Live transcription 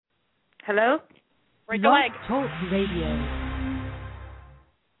Hello? Break a leg. Talk Radio.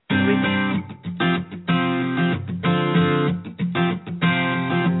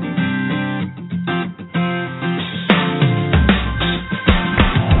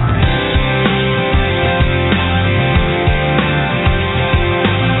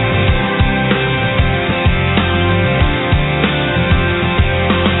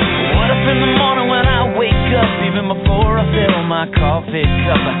 My coffee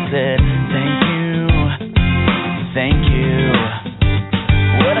cup, I said, thank you.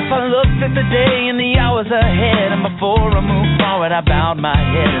 What if I looked at the day and the hours ahead, and before I moved forward, I bowed my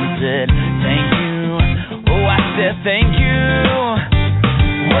head and said, thank you. Oh, I said, thank you.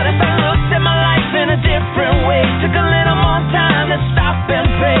 What if I looked at my life in a different way, took a little more time to stop and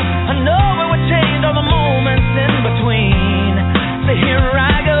pray? I know it would change all the moments in between. So here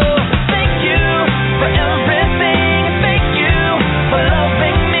I go. Thank you for everything. For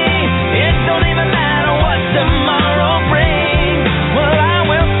loving me, it don't even matter what tomorrow brings. Well, I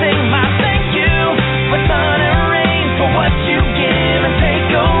will sing my thank you for sun and rain, for what you give and take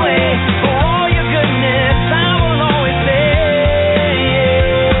away, for all your goodness. I will always say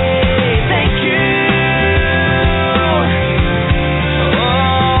thank you.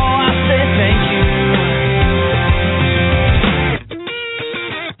 Oh, I say thank you.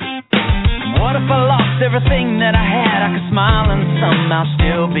 What if I lost everything that I had? I could smile and somehow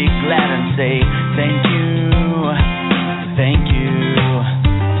still be glad and say thank you, thank you.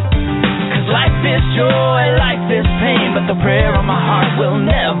 'Cause life is joy, life is pain, but the prayer on my heart will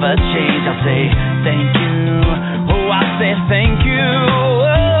never change. I'll say thank you, oh, I say thank you.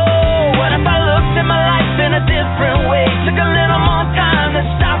 Oh, what if I looked at my life in a different way, took a little more time to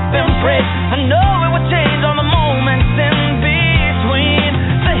stop and pray? I know it would change all the moments in between.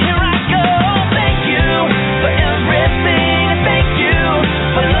 So here I go, thank you for everything. Thank you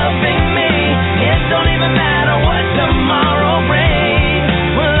for loving me. It don't even matter what tomorrow brings.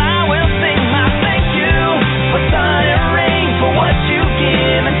 Well, I will sing my thank you for sun and rain, for what you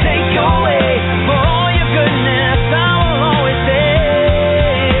give and take away, for all your goodness. I will always say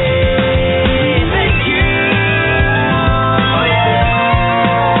thank you. Oh, yeah.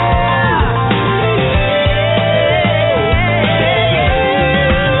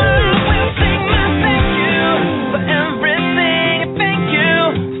 We'll sing my thank you for everything. Thank you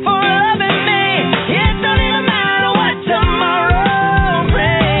for loving me. It don't even matter what tomorrow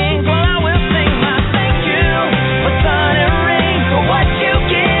brings. Well, I will sing my thank you for sun and rain, for what you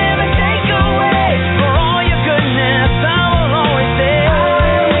give and take away, for all your goodness. I will always say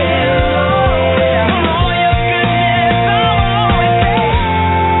for all your goodness. I will always say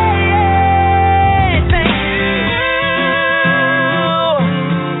thank you.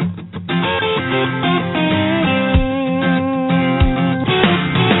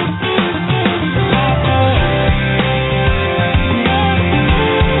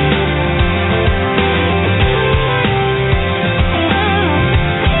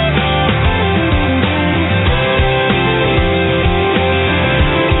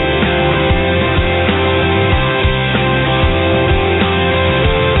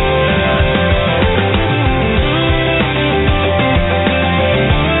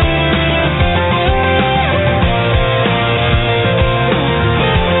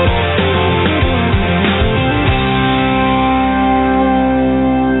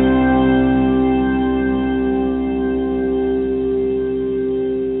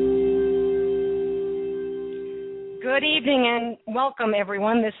 Good evening and welcome,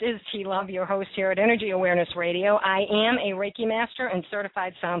 everyone. This is T Love, your host here at Energy Awareness Radio. I am a Reiki Master and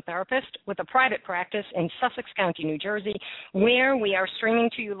Certified Sound Therapist with a private practice in Sussex County, New Jersey, where we are streaming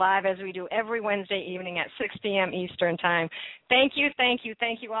to you live as we do every Wednesday evening at 6 p.m. Eastern Time. Thank you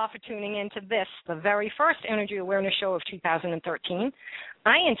all for tuning in to this, the very first Energy Awareness Show of 2013.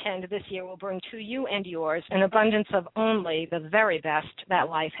 I intend this year will bring to you and yours an abundance of only the very best that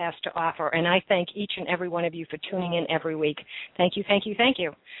life has to offer, and I thank each and every one of you for tuning in every week. Thank you.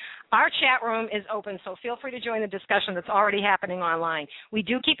 Our chat room is open, so feel free to join the discussion that's already happening online. We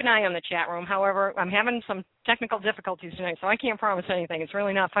do keep an eye on the chat room. However, I'm having some technical difficulties tonight, so I can't promise anything. It's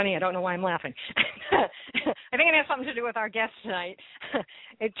really not funny. I don't know why I'm laughing. I think it has something to do with our guest tonight.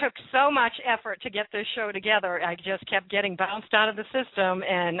 It took so much effort to get this show together. I just kept getting bounced out of the system,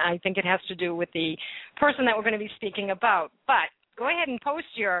 and I think it has to do with the person that we're going to be speaking about. But go ahead and post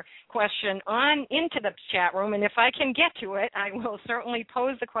your question on into the chat room, and if I can get to it, I will certainly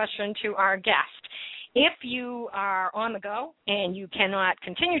pose the question to our guest. If you are on the go and you cannot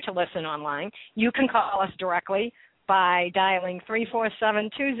continue to listen online, you can call us directly, by dialing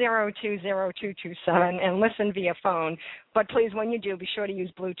 347-202-0227 and listen via phone. But please, when you do, be sure to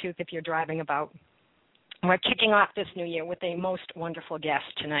use Bluetooth if you're driving about. We're kicking off this new year with a most wonderful guest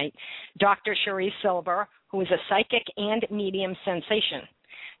tonight, Dr. Sheree Silver, who is a psychic and medium sensation.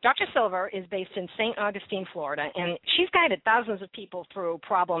 Dr. Silver is based in St. Augustine, Florida, and she's guided thousands of people through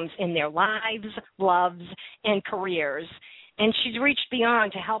problems in their lives, loves, and careers. And she's reached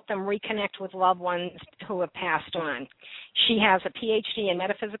beyond to help them reconnect with loved ones who have passed on. She has a PhD in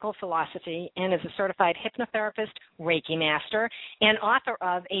metaphysical philosophy and is a certified hypnotherapist, Reiki master, and author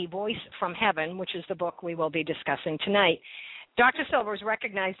of A Voice from Heaven, which is the book we will be discussing tonight. Dr. Silver is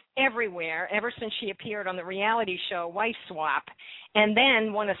recognized everywhere ever since she appeared on the reality show Wife Swap, and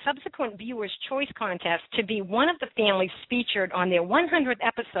then won a subsequent Viewer's Choice contest to be one of the families featured on their 100th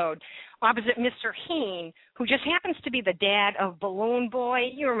episode opposite Mr. Heen, who just happens to be the dad of Balloon Boy.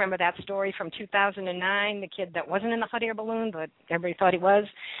 You remember that story from 2009, the kid that wasn't in the hot air balloon, but everybody thought he was.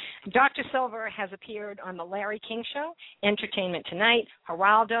 Dr. Silver has appeared on The Larry King Show, Entertainment Tonight,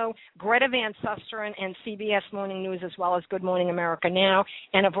 Geraldo, Greta Van Susteren, and CBS Morning News, as well as Good Morning America Now,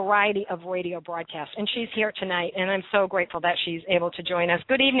 and a variety of radio broadcasts. And she's here tonight, and I'm so grateful that she's able to join us.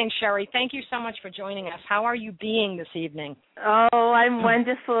 Good evening, Sheree. Thank you so much for joining us. How are you being this evening? Oh, I'm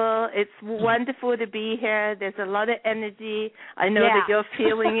wonderful. It's wonderful to be here. There's a lot of energy. I know that you're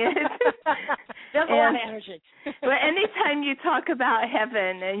feeling it. There's a lot of energy. Well, anytime you talk about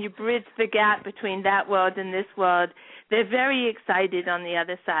heaven and you bridge the gap between that world and this world, they're very excited on the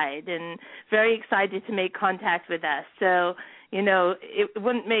other side and very excited to make contact with us. So, it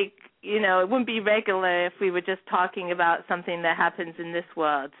wouldn't be regular if we were just talking about something that happens in this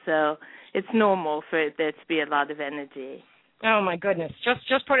world. So it's normal for there to be a lot of energy. Oh, my goodness.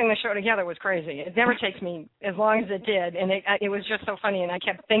 Just putting the show together was crazy. It never takes me as long as it did, and it was just so funny, and I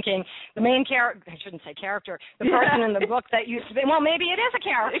kept thinking the main character, I shouldn't say character, the person in the book that you, well, maybe it is a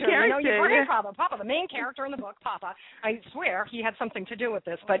character. You've heard of Poppa, the main character in the book, Poppa. I swear he had something to do with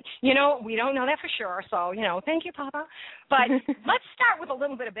this, but, we don't know that for sure, so, thank you, Poppa. But let's start with a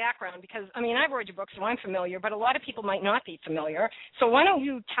little bit of background because, I've read your book, so I'm familiar, but a lot of people might not be familiar. So why don't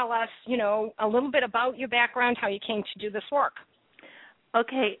you tell us, a little bit about your background, how you came to do this work?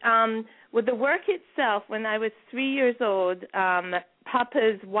 Okay. With the work itself, when I was 3 years old,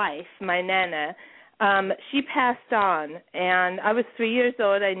 Papa's wife, my Nana, she passed on, and I was 3 years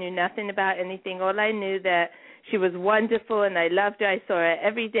old. I knew nothing about anything. All I knew that she was wonderful, and I loved her. I saw her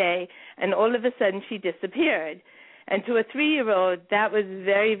every day, and all of a sudden she disappeared. And to a 3-year-old, that was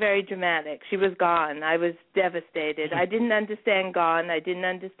very, very dramatic. She was gone. I was devastated. I didn't understand gone. I didn't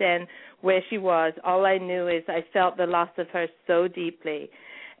understand where she was. All I knew is I felt the loss of her so deeply.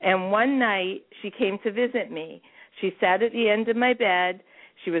 And one night, she came to visit me. She sat at the end of my bed.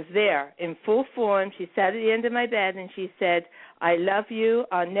 She was there in full form. She sat at the end of my bed, and she said, I love you.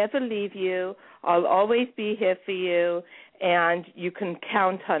 I'll never leave you. I'll always be here for you, and you can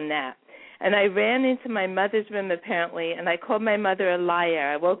count on that. And I ran into my mother's room, apparently, and I called my mother a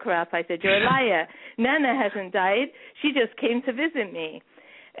liar. I woke her up. I said, you're a liar. Nana hasn't died. She just came to visit me.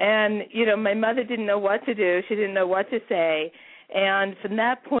 And, my mother didn't know what to do. She didn't know what to say. And from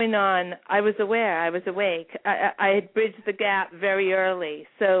that point on, I was aware. I was awake. I had bridged the gap very early.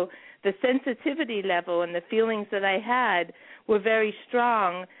 So the sensitivity level and the feelings that I had were very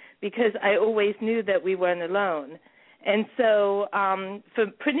strong because I always knew that we weren't alone. And so for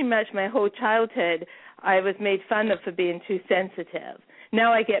pretty much my whole childhood, I was made fun of for being too sensitive.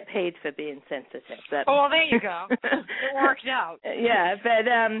 Now I get paid for being sensitive. But well, there you go. It worked out. Yeah, but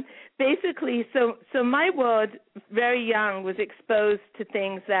basically, so my world, very young, was exposed to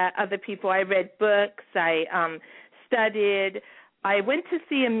things that other people, I read books, I studied. I went to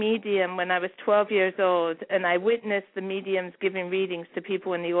see a medium when I was 12 years old, and I witnessed the mediums giving readings to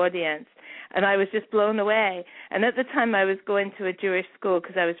people in the audience, and I was just blown away. And at the time, I was going to a Jewish school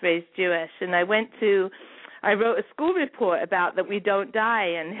because I was raised Jewish, and I wrote a school report about that we don't die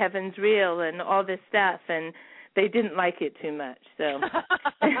and heaven's real and all this stuff, and they didn't like it too much. So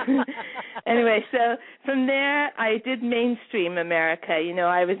anyway, so from there I did mainstream America.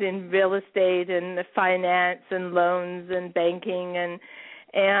 I was in real estate and finance and loans and banking,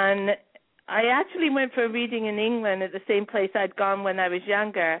 and I actually went for a reading in England at the same place I'd gone when I was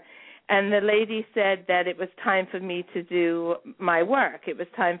younger. And the lady said that it was time for me to do my work. It was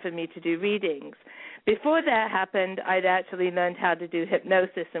time for me to do readings. Before that happened, I'd actually learned how to do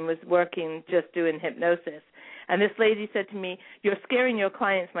hypnosis and was working just doing hypnosis. And this lady said to me, you're scaring your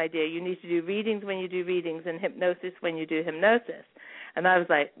clients, my dear. You need to do readings when you do readings and hypnosis when you do hypnosis. And I was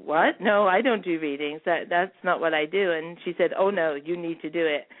like, what? No, I don't do readings. That's not what I do. And she said, oh, no, you need to do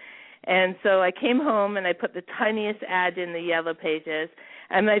it. And so I came home and I put the tiniest ad in the Yellow Pages,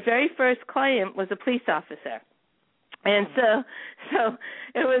 and my very first client was a police officer. And so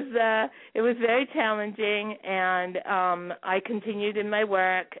it was very challenging, and I continued in my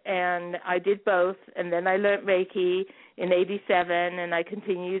work, and I did both, and then I learned Reiki in '87, and I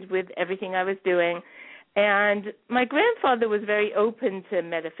continued with everything I was doing. And my grandfather was very open to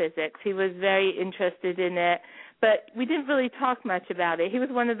metaphysics. He was very interested in it, but we didn't really talk much about it. He was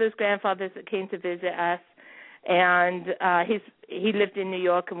one of those grandfathers that came to visit us, and he lived in New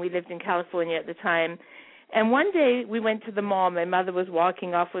York, and we lived in California at the time. And one day we went to the mall. My mother was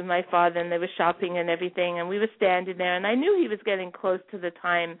walking off with my father, and they were shopping and everything, and we were standing there, and I knew he was getting close to the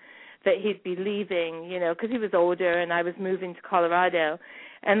time that he'd be leaving, because he was older, and I was moving to Colorado.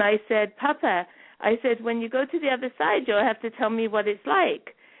 And I said, Papa, I said, when you go to the other side, you'll have to tell me what it's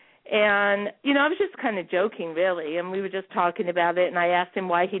like. And, I was just kind of joking, really, and we were just talking about it, and I asked him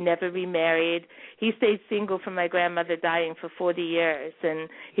why he never remarried. He stayed single from my grandmother dying for 40 years, and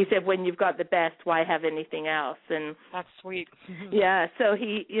he said, when you've got the best, why have anything else? And that's sweet. Yeah, so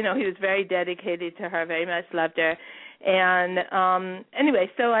he was very dedicated to her, very much loved her. And anyway,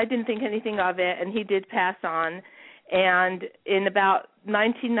 so I didn't think anything of it, and he did pass on. And in about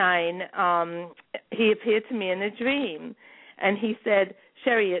 1999, he appeared to me in a dream, and he said,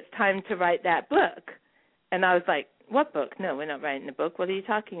 Sheree, it's time to write that book. And I was like, what book? No, we're not writing a book. What are you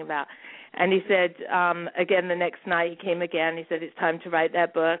talking about? And he said, again, the next night he came again. He said, it's time to write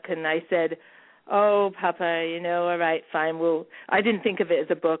that book. And I said, oh, Papa, all right, fine. I didn't think of it as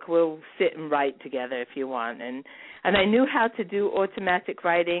a book. We'll sit and write together if you want. And I knew how to do automatic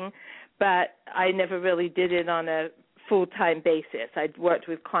writing, but I never really did it on a full-time basis. I'd worked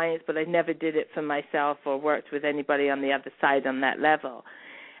with clients, but I never did it for myself or worked with anybody on the other side on that level.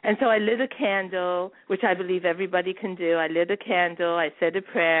 And so I lit a candle, which I believe everybody can do. I lit a candle, I said a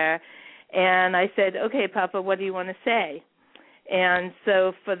prayer, and I said, okay, Papa, what do you want to say? And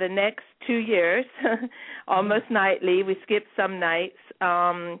so for the next 2 years, almost nightly, we skipped some nights,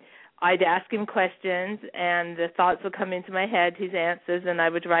 I'd ask him questions, and the thoughts would come into my head, his answers, and I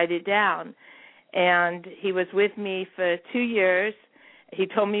would write it down. And he was with me for 2 years. He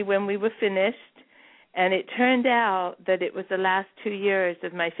told me when we were finished, and it turned out that it was the last 2 years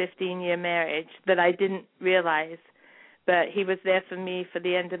of my 15-year marriage that I didn't realize. But he was there for me for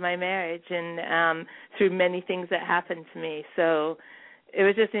the end of my marriage and through many things that happened to me. So it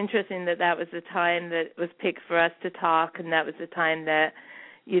was just interesting that was the time that was picked for us to talk, and that was the time that,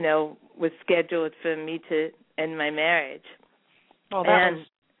 was scheduled for me to end my marriage. Well, that was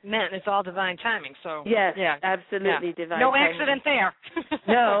meant it's all divine timing. So yes, yeah, absolutely divine. No timing. accident there.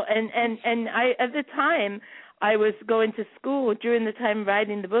 No, and I at the time I was going to school. During the time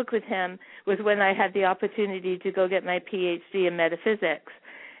writing the book with him was when I had the opportunity to go get my PhD in metaphysics.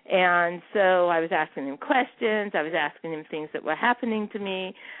 And so I was asking him questions. I was asking him things that were happening to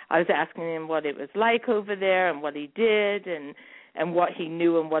me. I was asking him what it was like over there and what he did and what he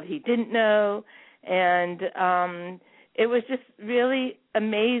knew and what he didn't know. And it was just really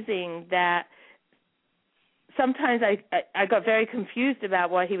amazing that sometimes I got very confused about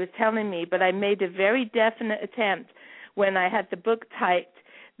what he was telling me, but I made a very definite attempt when I had the book typed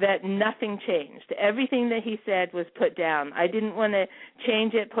that nothing changed. Everything that he said was put down. I didn't want to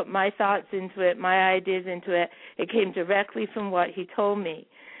change it, put my thoughts into it, my ideas into it. It came directly from what he told me.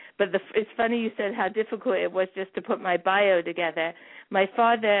 But it's funny you said how difficult it was just to put my bio together. My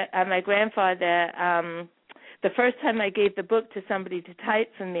father and my grandfather, the first time I gave the book to somebody to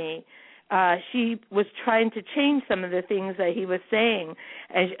type for me, she was trying to change some of the things that he was saying.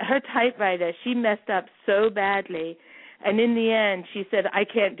 And her typewriter, she messed up so badly. And in the end, she said, I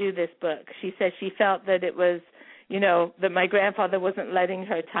can't do this book. She said she felt that it was, that my grandfather wasn't letting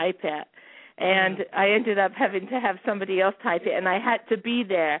her type it. And I ended up having to have somebody else type it. And I had to be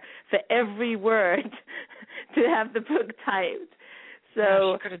there for every word to have the book typed.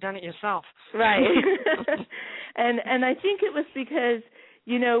 So you could have done it yourself. Right. And I think it was because,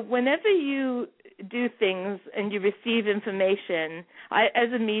 whenever you do things and you receive information,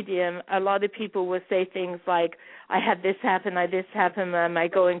 as a medium, a lot of people will say things like, I had this happen, am I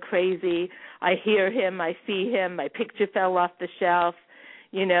going crazy? I hear him, I see him, my picture fell off the shelf.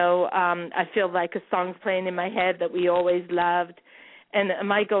 I feel like a song's playing in my head that we always loved. And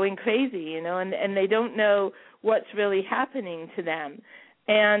am I going crazy, and they don't know what's really happening to them.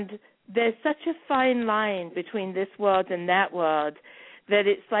 And there's such a fine line between this world and that world that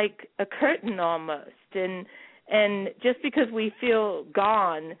it's like a curtain almost. And just because we feel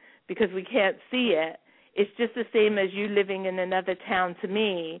gone because we can't see it, it's just the same as you living in another town to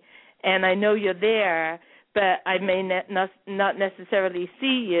me, and I know you're there, but I may not necessarily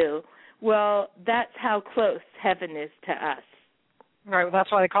see you. Well, that's how close heaven is to us. Right, well,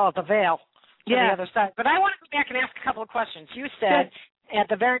 that's why they call it the veil to Yeah. the other side. But I want to go back and ask a couple of questions. You said at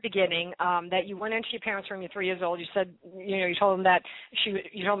the very beginning that you went into your parents' room, you're 3 years old. You said, you told them that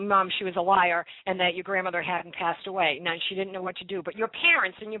you told Mom she was a liar and that your grandmother hadn't passed away. Now, she didn't know what to do. But your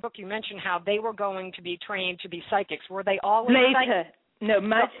parents, in your book, you mentioned how they were going to be trained to be psychics. Were they always psychics? No,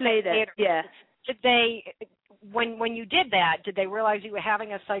 much later. Yeah. Did they, when you did that, did they realize you were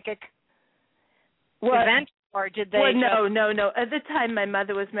having a psychic event? Or did they? Well, no. At the time, my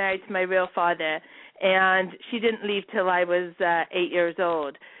mother was married to my real father, and she didn't leave till I was 8 years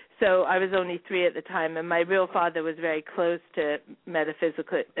old. So I was only 3 at the time, and my real father was very close to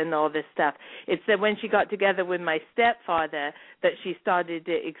metaphysical and all this stuff. It's that when she got together with my stepfather that she started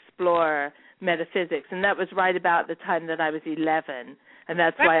to explore metaphysics, and that was right about the time that I was 11, and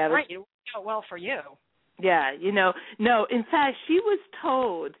that's why I was. Right. It worked out well for you. Yeah, no, in fact, she was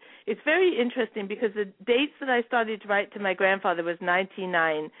told, it's very interesting because the dates that I started to write to my grandfather was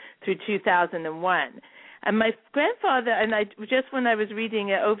 1999 through 2001. And my grandfather, and just when I was reading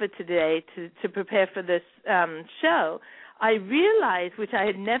it over today to prepare for this show, I realized, which I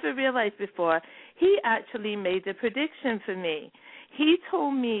had never realized before, he actually made a prediction for me. He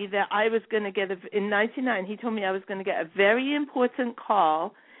told me that I was going to get, in 1999, he told me I was going to get a very important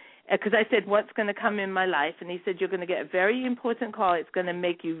call, because I said, what's going to come in my life? And he said, you're going to get a very important call. It's going to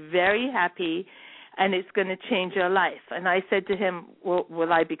make you very happy, and it's going to change your life. And I said to him, well,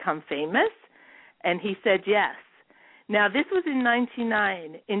 will I become famous? And he said, yes. Now, this was in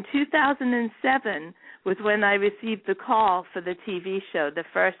 1999. In 2007 was when I received the call for the TV show, the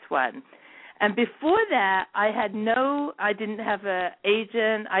first one. And before that, I didn't have an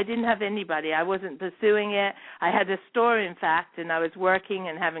agent. I didn't have anybody. I wasn't pursuing it. I had a store, in fact, and I was working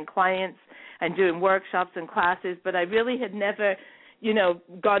and having clients and doing workshops and classes, but I really had never,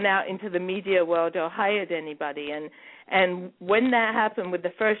 gone out into the media world or hired anybody. And when that happened with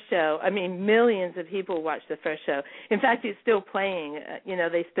the first show, I mean, millions of people watched the first show. In fact, it's still playing.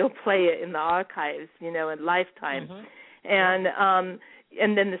 They still play it in the archives, in Lifetime. Mm-hmm.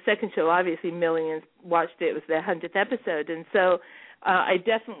 And then the second show, obviously, millions watched it. It was their 100th episode. And so I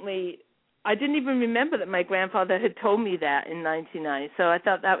didn't even remember that my grandfather had told me that in 1999. So I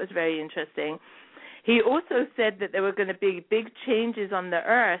thought that was very interesting. He also said that there were going to be big changes on the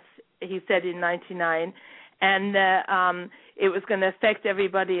earth, he said in 1999, and that it was going to affect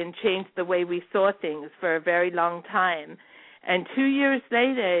everybody and change the way we saw things for a very long time. And 2 years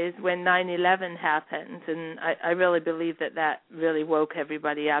later is when 9/11 happened, and I really believe that really woke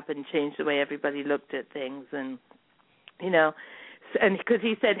everybody up and changed the way everybody looked at things. And, and because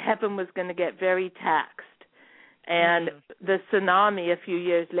he said heaven was going to get very taxed. And the tsunami a few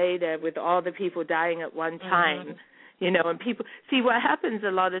years later with all the people dying at one time, and people, see what happens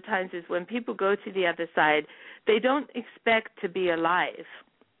a lot of times is when people go to the other side, they don't expect to be alive.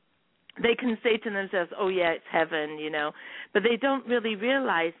 They can say to themselves, oh, yeah, it's heaven, but they don't really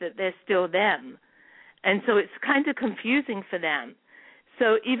realize that they're still them. And so it's kind of confusing for them.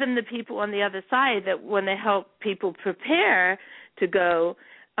 So even the people on the other side that want to help people prepare to go,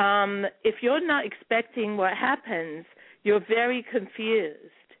 if you're not expecting what happens, you're very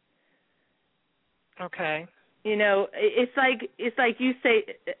confused. Okay. It's like you say,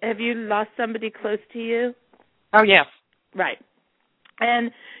 have you lost somebody close to you? Oh, yes. Right.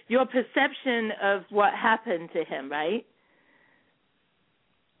 And your perception of what happened to him, right?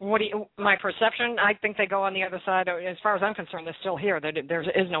 My perception? I think they go on the other side. As far as I'm concerned, they're still here. There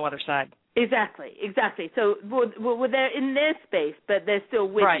is no other side. Exactly. So they're in their space, but they're still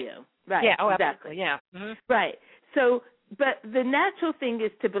with you. Right. Yeah. Oh, exactly. Absolutely. Yeah. Mm-hmm. Right. So, but the natural thing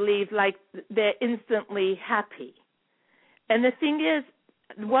is to believe like they're instantly happy. And the thing is,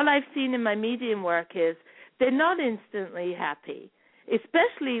 what I've seen in my medium work is they're not instantly happy,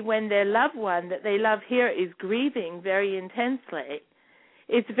 especially when their loved one that they love here is grieving very intensely.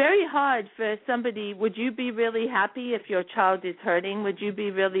 It's very hard for somebody, would you be really happy if your child is hurting? Would you be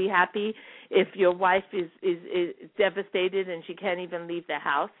really happy if your wife is devastated and she can't even leave the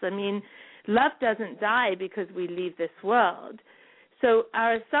house? I mean, love doesn't die because we leave this world. So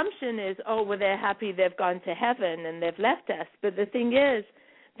our assumption is, oh, well, they're happy they've gone to heaven and they've left us. But the thing is,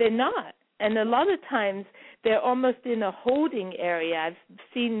 they're not. And a lot of times they're almost in a holding area. I've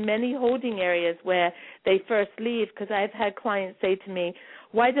seen many holding areas where they first leave because I've had clients say to me,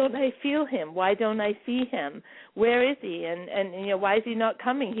 why don't I feel him? Why don't I see him? Where is he? And why is he not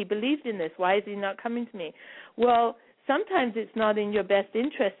coming? He believed in this. Why is he not coming to me? Well, sometimes it's not in your best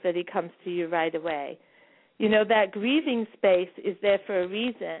interest that he comes to you right away. That grieving space is there for a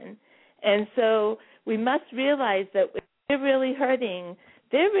reason. And so we must realize that if we're really hurting,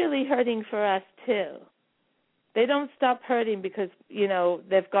 they're really hurting for us too. They don't stop hurting because,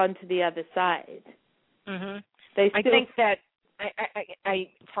 they've gone to the other side. Mhm. I think that I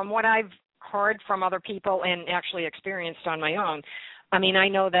from what I've heard from other people and actually experienced on my own, I mean, I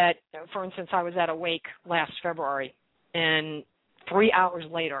know that, for instance, I was at a wake last February, and 3 hours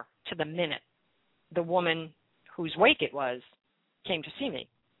later, to the minute, the woman whose wake it was came to see me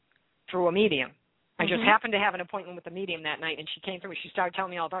through a medium. I just happened to have an appointment with the medium that night, and she came through. She started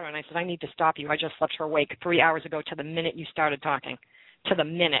telling me all about her, and I said, I need to stop you. I just left her wake 3 hours ago to the minute you started talking, to the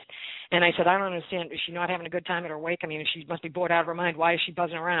minute. And I said, I don't understand. Is she not having a good time at her wake? I mean, she must be bored out of her mind. Why is she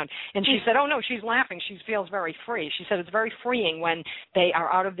buzzing around? And she said, oh, no, she's laughing. She feels very free. She said it's very freeing when they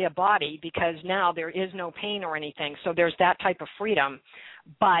are out of their body because now there is no pain or anything. So there's that type of freedom.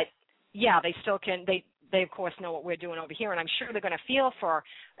 But, yeah, they still can, they of course know what we're doing over here, and I'm sure they're going to feel for,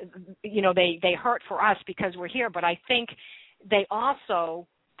 they hurt for us because we're here, but I think they also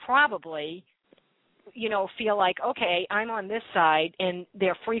probably, feel like, okay, I'm on this side, and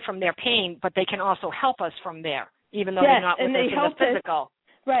they're free from their pain, but they can also help us from there, even though they're not with us in the physical.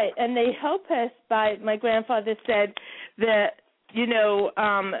 Right, and they help us by, my grandfather said that,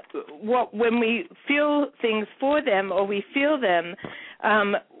 when we feel things for them or we feel them,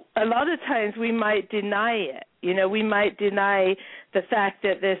 a lot of times we might deny it. We might deny the fact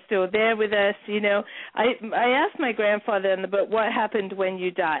that they're still there with us. I asked my grandfather in the book, what happened when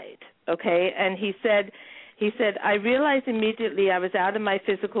you died, okay? And he said, I realized immediately I was out of my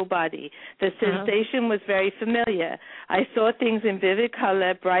physical body. The sensation was very familiar. I saw things in vivid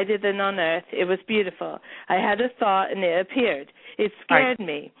color, brighter than on earth. It was beautiful. I had a thought, and it appeared. It scared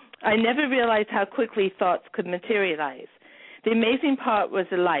me. I never realized how quickly thoughts could materialize. The amazing part was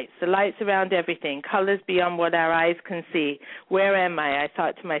the lights around everything, colors beyond what our eyes can see. Where am I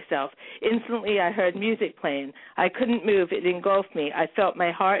thought to myself. Instantly, I heard music playing. I couldn't move. It engulfed me. I felt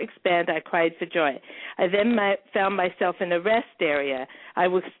my heart expand. I cried for joy. I then found myself in a rest area. I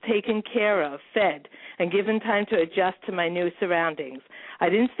was taken care of, fed, and given time to adjust to my new surroundings. I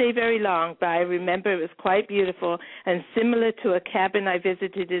didn't stay very long, but I remember it was quite beautiful and similar to a cabin I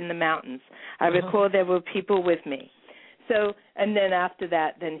visited in the mountains. I recall there were people with me. So, and then after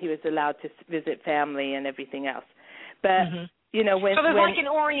that, then he was allowed to visit family and everything else. But, when... So there's like an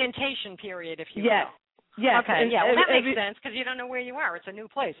orientation period, if you will. Yes. Okay, well, that makes sense because you don't know where you are. It's a new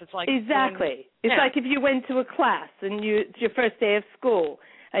place. It's like... Exactly. It's like if you went to a class and it's your first day of school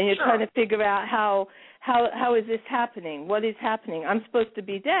and you're trying to figure out how is this happening? What is happening? I'm supposed to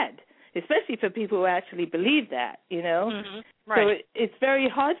be dead, especially for people who actually believe that, Right. So it's very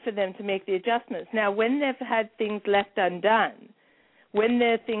hard for them to make the adjustments. Now, when they've had things left undone, when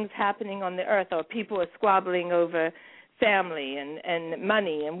there are things happening on the earth or people are squabbling over family and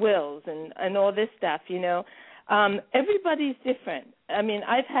money and wills and all this stuff, everybody's different. I mean,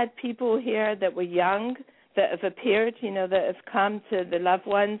 I've had people here that were young that have appeared, that have come to the loved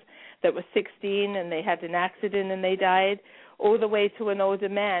ones that were 16 and they had an accident and they died, all the way to an older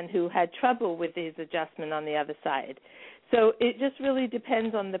man who had trouble with his adjustment on the other side. So it just really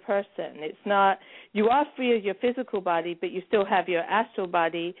depends on the person. It's not, you are free of your physical body, but you still have your astral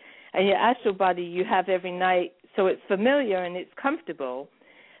body, and your astral body you have every night, so it's familiar and it's comfortable,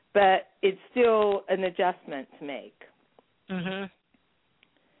 but it's still an adjustment to make. The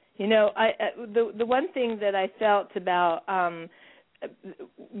one thing that I felt about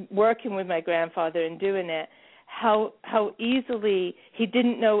working with my grandfather and doing it, how easily he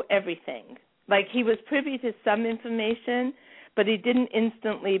didn't know everything. Like he was privy to some information, but he didn't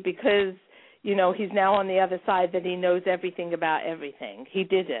instantly because, he's now on the other side that he knows everything about everything. He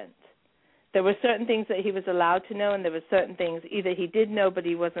didn't. There were certain things that he was allowed to know, and there were certain things either he did know, but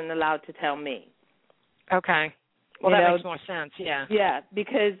he wasn't allowed to tell me. Okay. Well, that makes more sense, yeah. Yeah,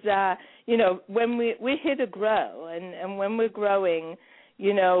 because, when we're here to grow, and when we're growing,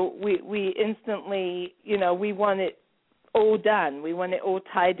 we instantly, we want it all done. We want it all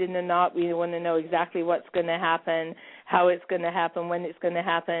tied in a knot. We want to know exactly what's going to happen, how it's going to happen, when it's going to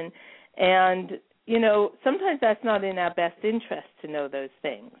happen. And, sometimes that's not in our best interest to know those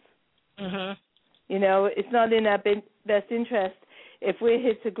things. It's not in our best interest if we're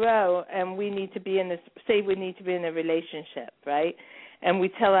here to grow and we need to be we need to be in a relationship, right? And we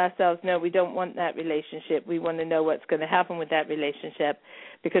tell ourselves, no, we don't want that relationship. We want to know what's going to happen with that relationship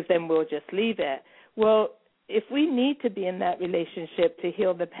because then we'll just leave it. Well, if we need to be in that relationship to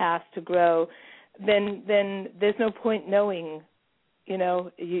heal the past, to grow, then there's no point knowing.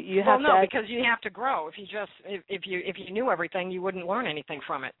 You have to. No, because you have to grow. If you knew everything, you wouldn't learn anything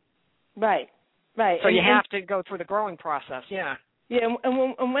from it. Right. So you have to go through the growing process. Yeah. Yeah,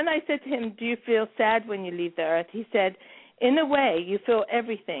 and when I said to him, "Do you feel sad when you leave the earth?" He said, In a way, you feel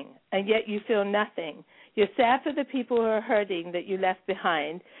everything, and yet you feel nothing. You're sad for the people who are hurting that you left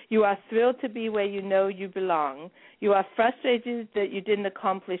behind. You are thrilled to be where you know you belong. You are frustrated that you didn't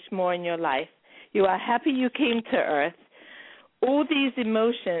accomplish more in your life. You are happy you came to Earth. All these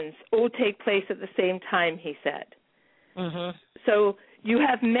emotions all take place at the same time, he said. Mm-hmm. So you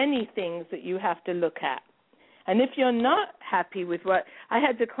have many things that you have to look at. And if you're not happy with what – I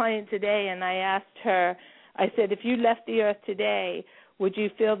had the client today, and I asked her, I said, if you left the Earth today, would you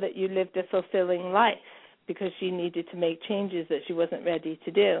feel that you lived a fulfilling life? Because she needed to make changes that she wasn't ready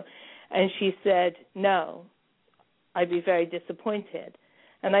to do. And she said, no, I'd be very disappointed.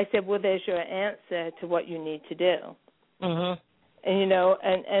 And I said, well, there's your answer to what you need to do. Mm-hmm. And, you know,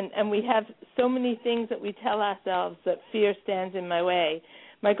 and we have so many things that we tell ourselves that fear stands in my way.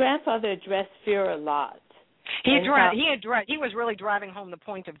 My grandfather addressed fear a lot. He was really driving home the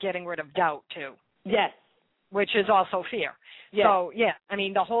point of getting rid of doubt, too. Yes. Which is also fear. Yes. So, I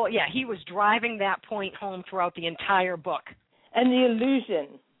mean, he was driving that point home throughout the entire book. And the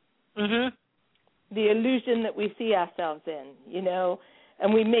illusion. Mm-hmm. The illusion that we see ourselves in, you know,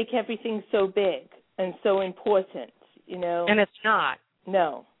 and we make everything so big and so important, you know. And it's not.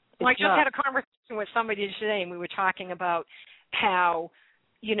 No. Well, I just had a conversation with somebody today, and we were talking about how,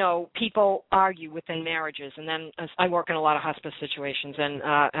 you know, people argue within marriages, and then I work in a lot of hospice situations, and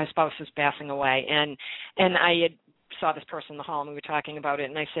a spouse is passing away, and I saw this person in the hall, and we were talking about it,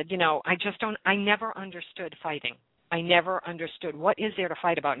 and I said, you know, I never understood fighting. I never understood what is there to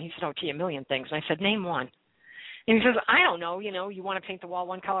fight about, and he said, gee, a million things, and I said, name one. And he says, I don't know, you know, you want to paint the wall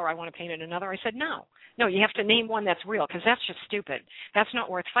one color, I want to paint it another. I said, no, you have to name one that's real, because that's just stupid. That's not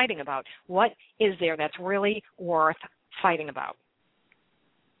worth fighting about. What is there that's really worth fighting about?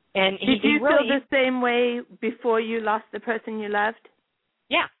 And Did you feel the same way before you lost the person you loved?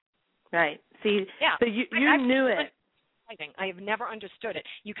 Yeah. Right. See, yeah. So you knew it. I have never understood it.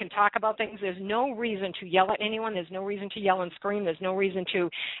 You can talk about things. There's no reason to yell at anyone. There's no reason to yell and scream. There's no reason to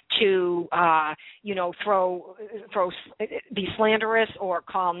you know, be slanderous or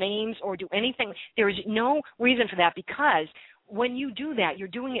call names or do anything. There is no reason for that, because when you do that, you're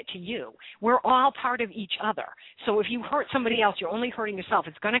doing it to you. We're all part of each other. So if you hurt somebody else, you're only hurting yourself.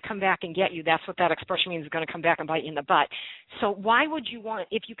 It's going to come back and get you. That's what that expression means. It's going to come back and bite you in the butt. So why would you want,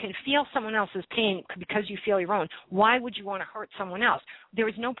 if you can feel someone else's pain because you feel your own, why would you want to hurt someone else? There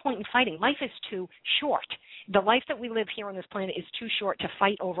is no point in fighting. Life is too short. The life that we live here on this planet is too short to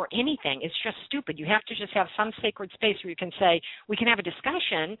fight over anything. It's just stupid. You have to just have some sacred space where you can say, we can have a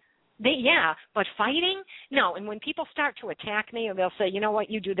discussion. But fighting? No. And when people start to attack me, or they'll say, you know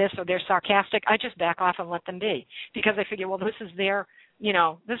what, you do this, or they're sarcastic, I just back off and let them be, because I figure, well, this is their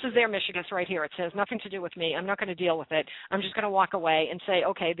Michigas right here. It says nothing to do with me. I'm not going to deal with it. I'm just going to walk away and say,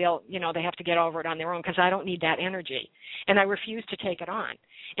 okay, they have to get over it on their own, because I don't need that energy, and I refuse to take it on.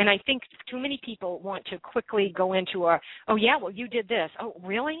 And I think too many people want to quickly go into you did this. Oh,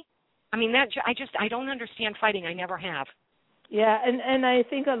 really? I mean, I don't understand fighting. I never have. Yeah, and I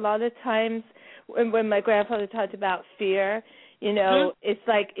think a lot of times when my grandfather talked about fear, you know, it's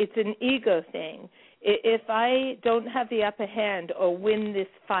like it's an ego thing. If I don't have the upper hand or win this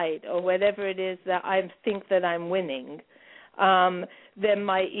fight or whatever it is that I think that I'm winning, then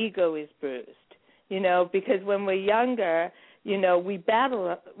my ego is bruised, you know, because when we're younger, you know, we're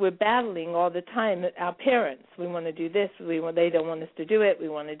battling all the time. Our parents, we want to do this, they don't want us to do it, we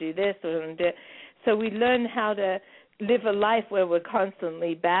want to do this, we want to do it. So we learn how to live a life where we're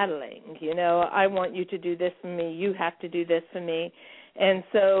constantly battling. You know, I want you to do this for me, you have to do this for me. And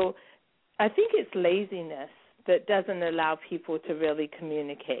so I think it's laziness that doesn't allow people to really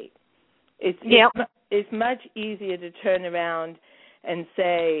communicate. It's much easier to turn around and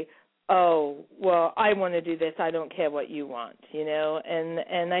say, oh, well, I want to do this, I don't care what you want, you know.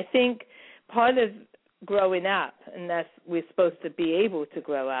 And I think part of growing up, and that's we're supposed to be able to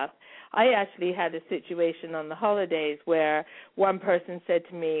grow up, I actually had a situation on the holidays where one person said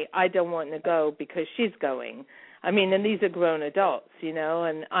to me, I don't want to go because she's going. I mean, and these are grown adults, you know,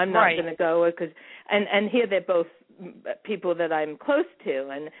 and I'm not going to go because, and here they're both people that I'm close to,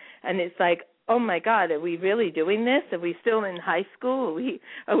 and it's like, oh my God, are we really doing this? Are we still in high school?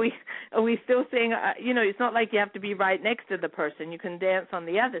 Are we still saying, you know, it's not like you have to be right next to the person. You can dance on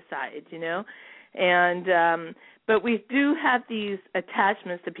the other side, you know, and but we do have these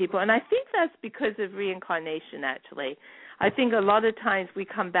attachments to people, and I think that's because of reincarnation, actually. I think a lot of times we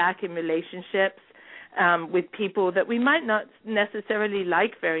come back in relationships with people that we might not necessarily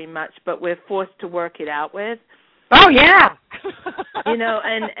like very much, but we're forced to work it out with. Oh, yeah. You know,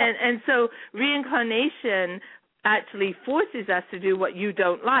 and so reincarnation actually forces us to do what you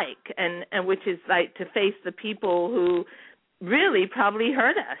don't like, and which is like to face the people who really probably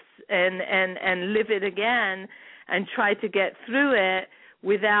hurt us and live it again and try to get through it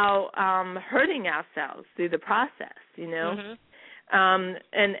without hurting ourselves through the process, and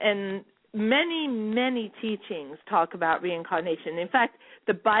many teachings talk about reincarnation. In fact,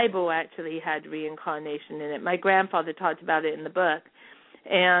 the Bible actually had reincarnation in it. My grandfather talked about it in the book.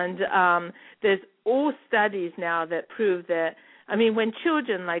 And there's all studies now that prove that, when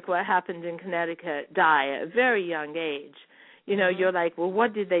children, like what happened in Connecticut, die at a very young age, you're like, well,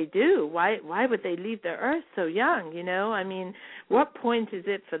 what did they do? Why would they leave the earth so young, what point is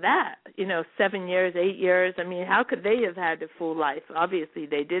it for that? 7 years, 8 years? How could they have had a full life? Obviously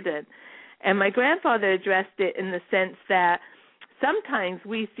they didn't. And my grandfather addressed it in the sense that sometimes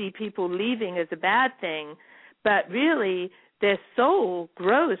we see people leaving as a bad thing, but really their soul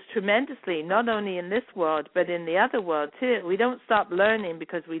grows tremendously, not only in this world, but in the other world, too. We don't stop learning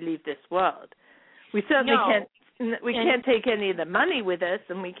because we leave this world. We certainly can't take any of the money with us,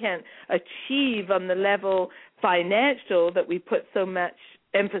 and we can't achieve on the level financial that we put so much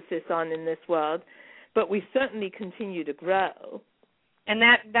emphasis on in this world, but we certainly continue to grow. And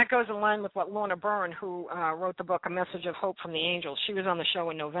that goes in line with what Lorna Byrne, who wrote the book A Message of Hope from the Angels, she was on the show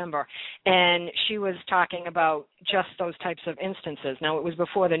in November, and she was talking about just those types of instances. Now, it was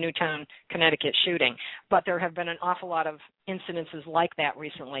before the Newtown, Connecticut shooting, but there have been an awful lot of incidences like that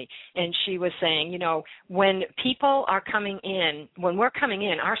recently. And she was saying, when people are coming in, when we're coming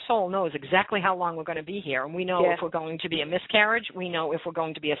in, our soul knows exactly how long we're going to be here. And we know if we're going to be a miscarriage. We know if we're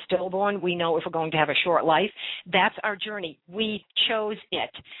going to be a stillborn. We know if we're going to have a short life. That's our journey. We chose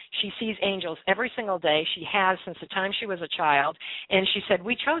it. She sees angels every single day. She has since the time she was a child. And she said,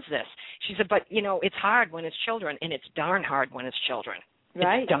 we chose this. She said, but, it's hard when it's children, and it's darn hard when it's children.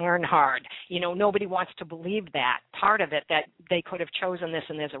 Right. It's darn hard. Nobody wants to believe that part of it, that they could have chosen this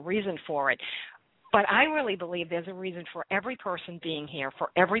and there's a reason for it. But I really believe there's a reason for every person being here, for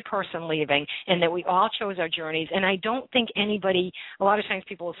every person leaving, and that we all chose our journeys. And I don't think anybody, a lot of times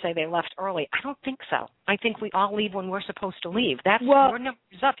people will say they left early. I don't think so. I think we all leave when we're supposed to leave. Your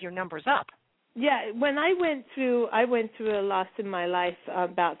number's up, your number's up. Yeah, when I went through a loss in my life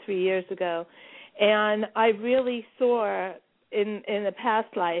about 3 years ago, and I really saw in a past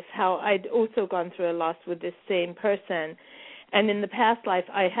life how I'd also gone through a loss with this same person, and in the past life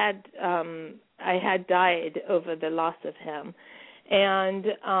I had died over the loss of him, and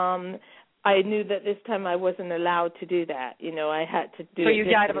I knew that this time I wasn't allowed to do that. I had to do. So you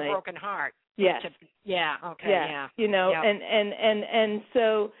died of a broken heart. Yes. Yeah. Okay. Yeah. And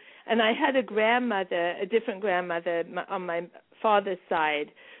so, and I had a different grandmother on my father's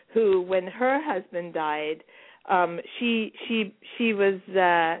side, who, when her husband died, she was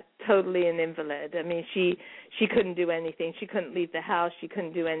totally an invalid. She couldn't do anything. She couldn't leave the house. She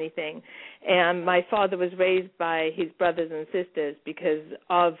couldn't do anything. And my father was raised by his brothers and sisters because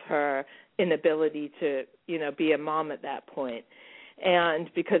of her inability to, be a mom at that point, and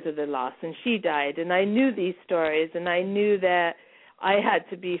because of the loss. And she died. And I knew these stories, and I knew that I had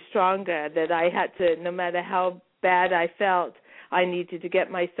to be stronger, that I had to, no matter how bad I felt, I needed to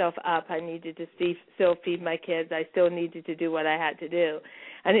get myself up. I needed to still feed my kids. I still needed to do what I had to do.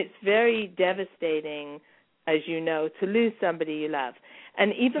 And it's very devastating, as you know, to lose somebody you love.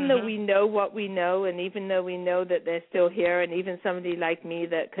 And even though we know what we know, and even though we know that they're still here, and even somebody like me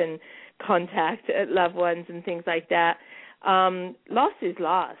that can contact loved ones and things like that, loss is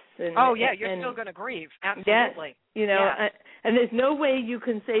loss. And, you're still going to grieve. Absolutely. Yes, and there's no way you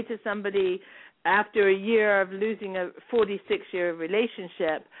can say to somebody, after a year of losing a 46-year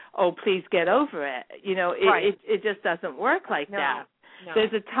relationship, oh, please get over it. It just doesn't work like that. No.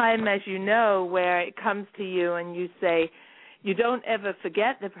 There's a time, as you know, where it comes to you and you say, you don't ever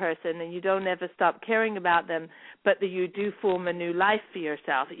forget the person and you don't ever stop caring about them, but that you do form a new life for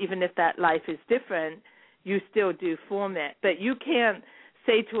yourself. Even if that life is different, you still do form it. But you can't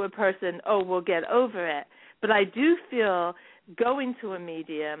say to a person, oh, we'll get over it. But I do feel going to a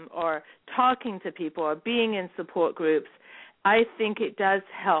medium or talking to people or being in support groups, I think it does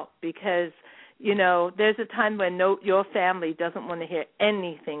help because, there's a time when your family doesn't want to hear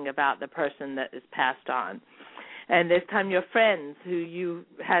anything about the person that is passed on. And there's time your friends who you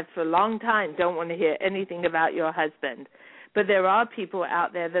had for a long time don't want to hear anything about your husband. But there are people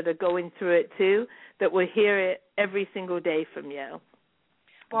out there that are going through it too that will hear it every single day from you.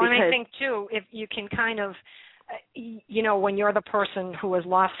 Well, and I think, too, if you can kind of, when you're the person who has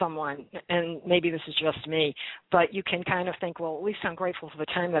lost someone, and maybe this is just me, but you can kind of think, well, at least I'm grateful for the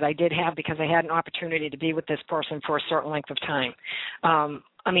time that I did have because I had an opportunity to be with this person for a certain length of time.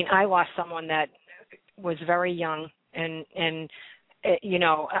 I lost someone that was very young, and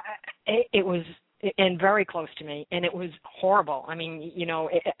it was and very close to me, and it was horrible. I mean, you know,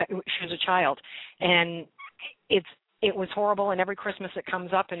 she was a child, and it was horrible, and every Christmas it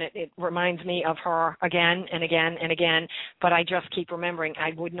comes up, and it reminds me of her again and again and again, but I just keep remembering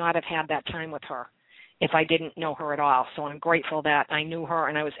I would not have had that time with her if I didn't know her at all. So I'm grateful that I knew her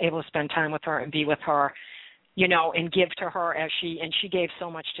and I was able to spend time with her and be with her, you know, and give to her and she gave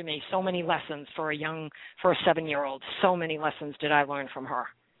so much to me, so many lessons for a 7-year-old. So many lessons did I learn from her.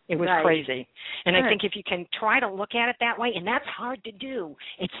 It was crazy. And I think if you can try to look at it that way, and that's hard to do.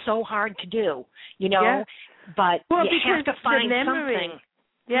 It's so hard to do, you know, but you have to find something.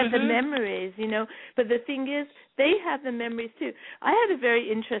 Yeah, the memories, you know. But the thing is, they have the memories too.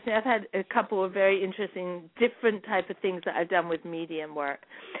 I've had a couple of very interesting, different type of things that I've done with medium work.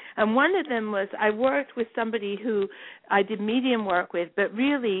 And one of them was I worked with somebody who I did medium work with, but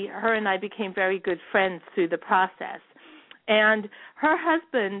really her and I became very good friends through the process. And her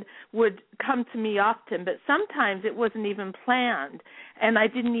husband would come to me often, but sometimes it wasn't even planned, and I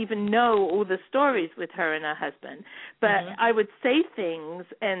didn't even know all the stories with her and her husband. But I would say things,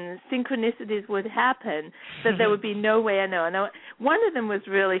 and synchronicities would happen that there would be no way I know. And one of them was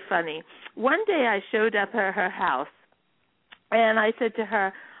really funny. One day I showed up at her house, and I said to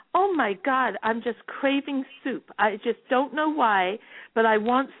her, "Oh, my God, I'm just craving soup. I just don't know why, but I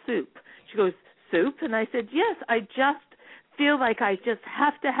want soup." She goes, "Soup?" And I said, "Yes, I just feel like I just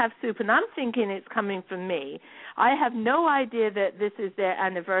have to have soup," and I'm thinking it's coming from me. I have no idea that this is their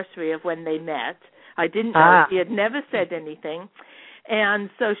anniversary of when they met. I didn't know. She had never said anything. And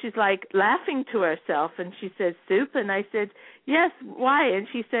so she's like laughing to herself, and she says, "Soup?" And I said, "Yes, why?" And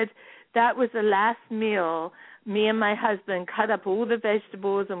she said, "That was the last meal. Me and my husband cut up all the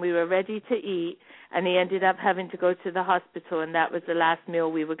vegetables, and we were ready to eat, and he ended up having to go to the hospital, and that was the last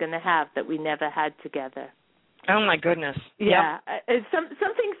meal we were going to have that we never had together." Oh, my goodness. Yeah. It's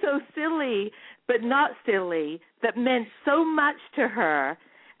something so silly, but not silly, that meant so much to her,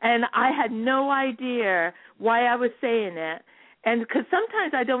 and I had no idea why I was saying it. And because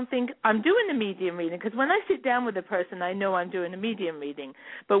sometimes I don't think I'm doing a medium reading, because when I sit down with a person, I know I'm doing a medium reading.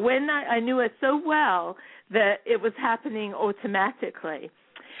 But when I knew her so well that it was happening automatically.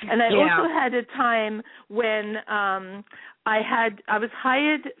 And I also had a time when I was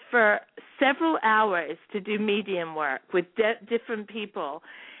hired for several hours to do medium work with different people,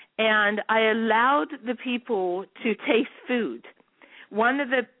 and I allowed the people to taste food. One of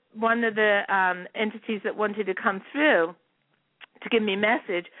the entities that wanted to come through to give me a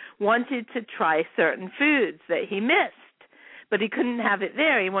message wanted to try certain foods that he missed, but he couldn't have it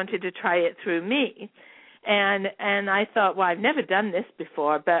there. He wanted to try it through me. And I thought, well, I've never done this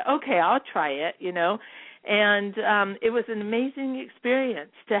before, but okay, I'll try it, you know. And it was an amazing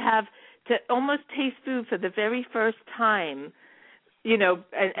experience to almost taste food for the very first time, you know,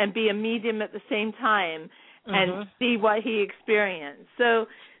 and be a medium at the same time and see what he experienced. So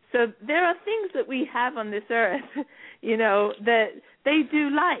there are things that we have on this earth, you know, that they do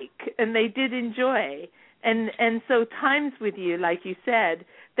like and they did enjoy. And so times with you, like you said,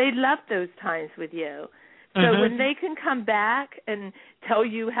 they love those times with you. So when they can come back and tell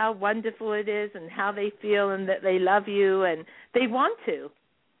you how wonderful it is and how they feel and that they love you, and they want to.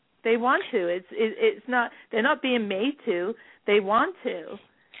 It's not, they're not being made to. They want to.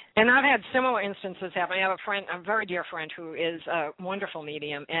 And I've had similar instances happen. I have a very dear friend who is a wonderful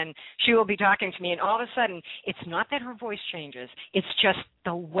medium, and she will be talking to me, and all of a sudden, it's not that her voice changes. It's just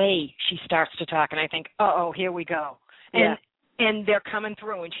the way she starts to talk, and I think, uh-oh, here we go. And they're coming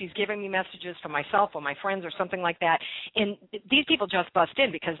through, and she's giving me messages for myself or my friends or something like that. And these people just bust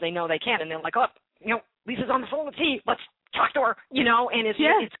in because they know they can, and they're like, "Oh, you know, Lisa's on the phone with T. Let's talk to her," you know. And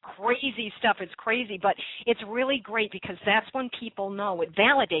it's crazy stuff. It's crazy, but it's really great because that's when people know. It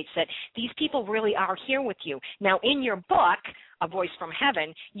validates that these people really are here with you. Now, in your book, A Voice from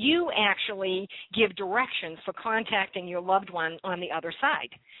Heaven, you actually give directions for contacting your loved one on the other side,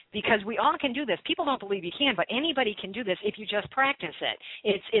 because we all can do this. People don't believe you can, but anybody can do this if you just practice it.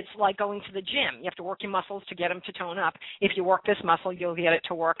 It's like going to the gym. You have to work your muscles to get them to tone up. If you work this muscle, you'll get it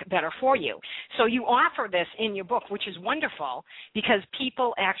to work better for you. So you offer this in your book, which is wonderful, because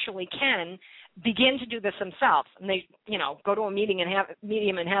people actually can begin to do this themselves, and they, you know, go to a medium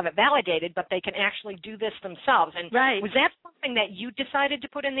and have it validated, but they can actually do this themselves. And was that something that you decided to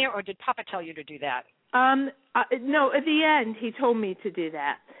put in there, or did Poppa tell you to do that? No, at the end he told me to do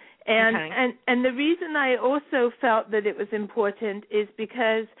that. And the reason I also felt that it was important is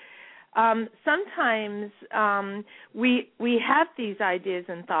because sometimes we have these ideas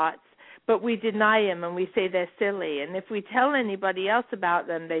and thoughts, but we deny them and we say they're silly. And if we tell anybody else about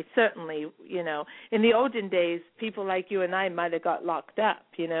them, they certainly, you know, in the olden days, people like you and I might have got locked up,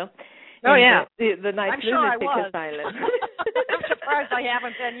 you know. Oh, yeah. The nice I'm sure lunatic I was. asylum. I'm surprised I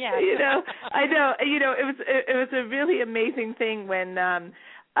haven't been yet. I know. It was a really amazing thing when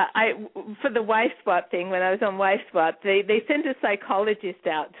for the wife swap thing, when I was on wife swap, they send a psychologist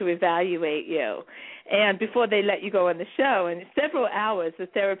out to evaluate you, and before they let you go on the show, and several hours, the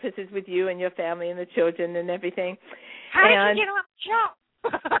therapist is with you and your family and the children and everything. How did you get on the show?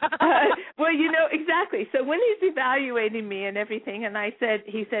 Well, exactly. So when he's evaluating me and everything, and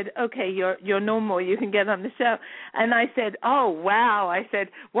he said, okay, you're normal, you can get on the show. And I said, oh, wow. I said,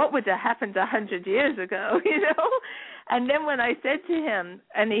 what would have happened 100 years ago, And then when I said to him,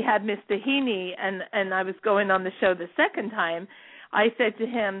 and he had Mr. Heaney, and I was going on the show the second time, I said to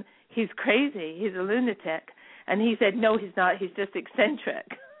him, he's crazy, he's a lunatic. And he said, no, he's not, he's just eccentric.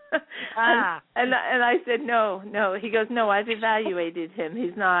 And I said, no. He goes, no, I've evaluated him.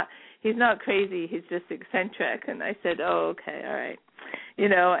 He's not crazy. He's just eccentric. And I said, oh, okay, all right.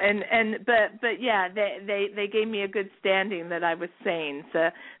 But yeah, they gave me a good standing that I was sane. So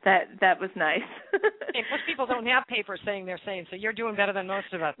that was nice. Hey, most people don't have papers saying they're sane, so you're doing better than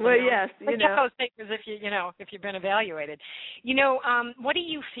most of us. Well, yes, get those papers if you've been evaluated. What do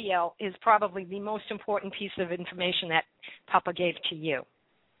you feel is probably the most important piece of information that Poppa gave to you?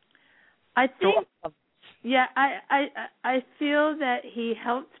 I think, I feel that he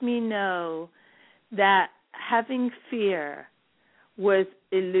helped me know that having fear was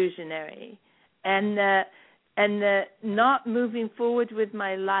illusionary, and the not moving forward with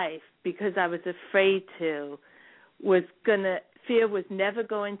my life because I was afraid to fear was never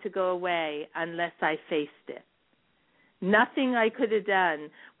going to go away unless I faced it. Nothing I could have done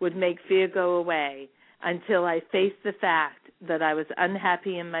would make fear go away until I faced the fact that I was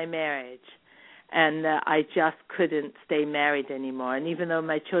unhappy in my marriage and that I just couldn't stay married anymore. And even though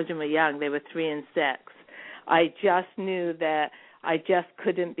my children were young, they were 3 and 6, I just knew that I just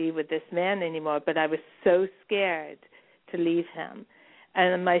couldn't be with this man anymore, but I was so scared to leave him.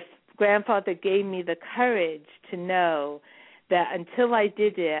 And my grandfather gave me the courage to know that until I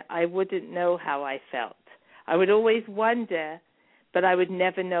did it, I wouldn't know how I felt. I would always wonder, but I would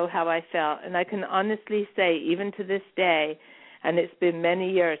never know how I felt. And I can honestly say, even to this day, and it's been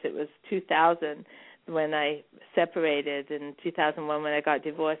many years, it was 2000 when I separated, and 2001 when I got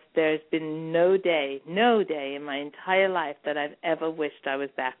divorced, there's been no day in my entire life that I've ever wished I was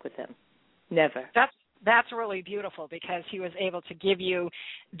back with him. Never. That's really beautiful, because he was able to give you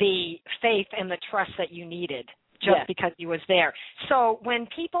the faith and the trust that you needed because he was there. So when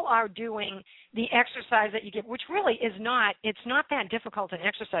people are doing the exercise that you give, which really it's not that difficult an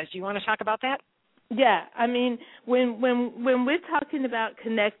exercise. Do you want to talk about that? Yeah, I mean, when we're talking about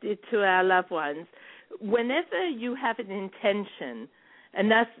connected to our loved ones, whenever you have an intention, and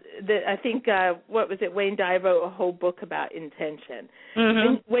that's I think Wayne Dyer wrote a whole book about intention.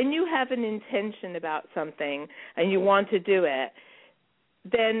 Mm-hmm. When you have an intention about something and you want to do it,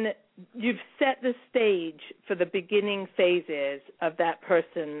 then you've set the stage for the beginning phases of that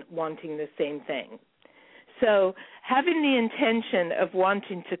person wanting the same thing. So having the intention of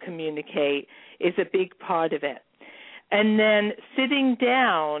wanting to communicate is a big part of it. And then sitting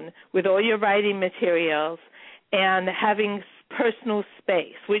down with all your writing materials and having personal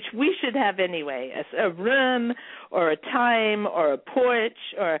space, which we should have anyway, as a room or a time or a porch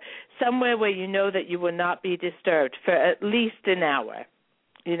or somewhere where you know that you will not be disturbed for at least an hour,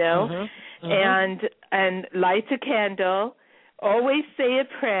 Mm-hmm. Mm-hmm. And light a candle. Always say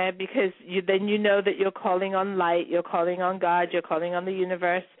a prayer, because then you know that you're calling on light, you're calling on God, you're calling on the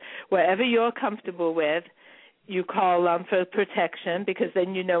universe. Wherever you're comfortable with, you call on for protection, because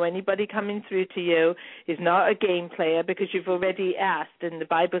then you know anybody coming through to you is not a game player, because you've already asked, and the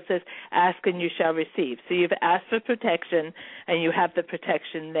Bible says, ask and you shall receive. So you've asked for protection, and you have the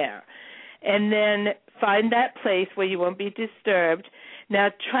protection there. And then find that place where you won't be disturbed. Now,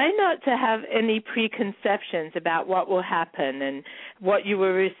 try not to have any preconceptions about what will happen and what you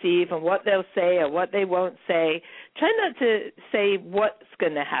will receive and what they'll say or what they won't say. Try not to say what's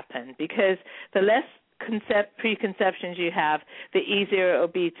going to happen, because the less preconceptions you have, the easier it will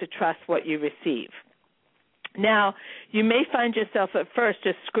be to trust what you receive. Now, you may find yourself at first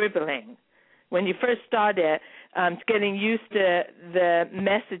just scribbling. When you first start it, getting used to the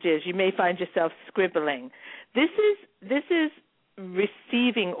messages, you may find yourself scribbling. This is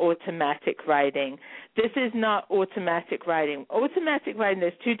receiving automatic writing. This is not automatic writing. Automatic writing,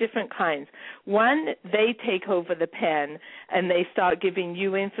 there's 2 different kinds. One, they take over the pen and they start giving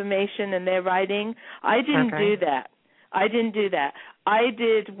you information in their writing. I didn't do that. I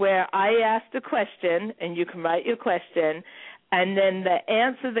did where I asked a question, and you can write your question, and then the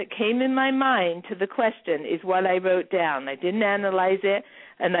answer that came in my mind to the question is what I wrote down. I didn't analyze it.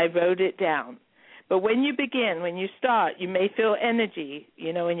 and I wrote it down. But when you begin, when you start, you may feel energy,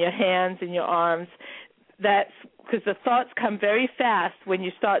 in your hands and your arms. That's because the thoughts come very fast when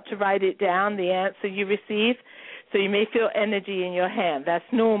you start to write it down, the answer you receive. So you may feel energy in your hand. That's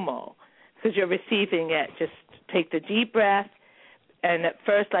normal because you're receiving it. Just take the deep breath. And at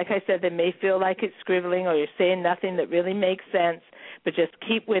first, like I said, they may feel like it's scribbling or you're saying nothing that really makes sense, but just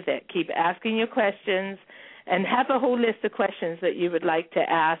keep with it. Keep asking your questions and have a whole list of questions that you would like to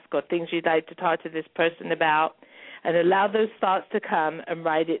ask or things you'd like to talk to this person about, and allow those thoughts to come and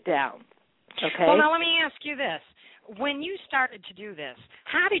write it down. Okay? Well, now let me ask you this. When you started to do this,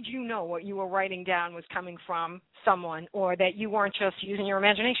 how did you know what you were writing down was coming from someone or that you weren't just using your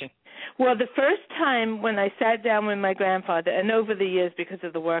imagination? Well, the first time when I sat down with my grandfather, and over the years because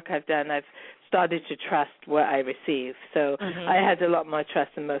of the work I've done, I've started to trust what I receive. So I had a lot more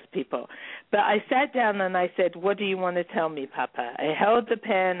trust than most people. But I sat down and I said, what do you want to tell me, Papa? I held the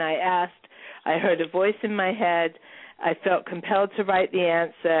pen, I asked, I heard a voice in my head, I felt compelled to write the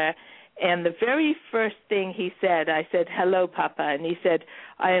answer. And the very first thing he said, I said, hello, Papa. And he said,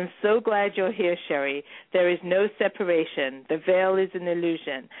 I am so glad you're here, Sheree. There is no separation. The veil is an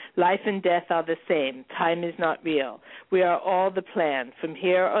illusion. Life and death are the same. Time is not real. We are all the plan. From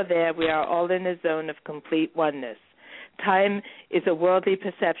here or there, we are all in a zone of complete oneness. Time is a worldly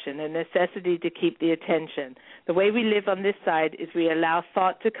perception, a necessity to keep the attention. The way we live on this side is we allow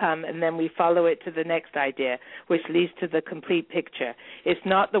thought to come and then we follow it to the next idea, which leads to the complete picture. It's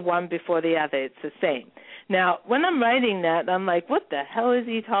not the one before the other. It's the same. Now, when I'm writing that, I'm like, what the hell is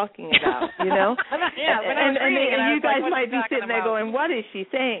he talking about, Yeah, and you guys might be sitting there going, what is she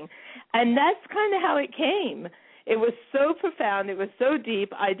saying? And that's kind of how it came. It was so profound. It was so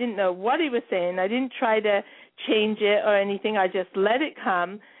deep. I didn't know what he was saying. I didn't try to change it or anything. I just let it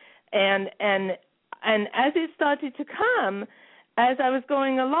come. And as it started to come, as I was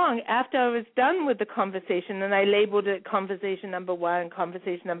going along, after I was done with the conversation, and I labeled it conversation number 1,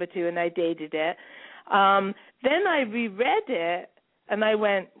 conversation number 2, and I dated it, then I reread it, and I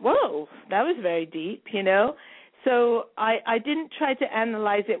went, whoa, that was very deep, So I didn't try to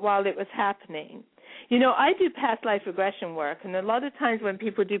analyze it while it was happening. I do past life regression work, and a lot of times when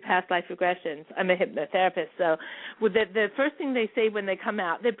people do past life regressions, I'm a hypnotherapist, so the first thing they say when they come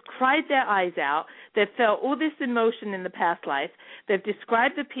out, they've cried their eyes out, they've felt all this emotion in the past life, they've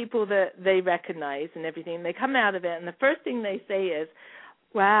described the people that they recognize and everything, and they come out of it, and the first thing they say is,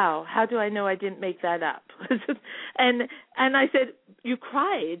 wow, how do I know I didn't make that up? and I said, you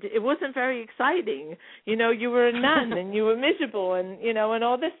cried. It wasn't very exciting. You were a nun and you were miserable and, and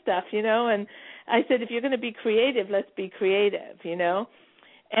all this stuff, And I said, if you're going to be creative, let's be creative,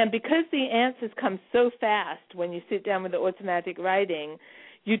 And because the answers come so fast when you sit down with the automatic writing,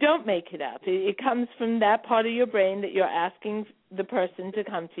 you don't make it up. It comes from that part of your brain that you're asking the person to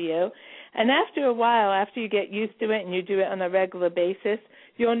come to you. And after a while, after you get used to it and you do it on a regular basis,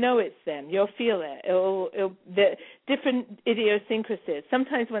 you'll know it's them. You'll feel it. The different idiosyncrasies.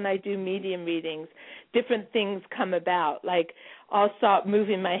 Sometimes when I do medium readings, different things come about. Like I'll start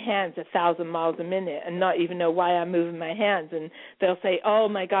moving my hands 1,000 miles a minute and not even know why I'm moving my hands. And they'll say, oh,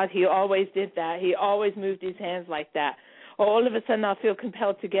 my God, he always did that. He always moved his hands like that. Or all of a sudden I'll feel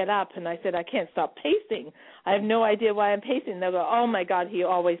compelled to get up, and I said, I can't stop pacing. I have no idea why I'm pacing. They'll go, oh, my God, he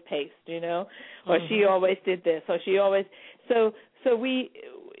always paced, or she always did this, or she always. So we,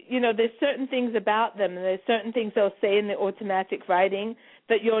 there's certain things about them, and there's certain things they'll say in the automatic writing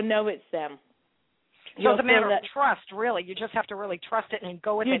that you'll know it's them. So it's a matter of trust, really. You just have to really trust it and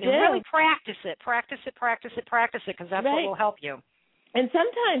go with it and really practice it, because that's what will help you. And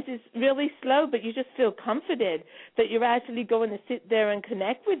sometimes it's really slow, but you just feel comforted that you're actually going to sit there and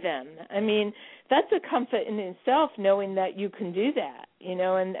connect with them. I mean, that's a comfort in itself, knowing that you can do that,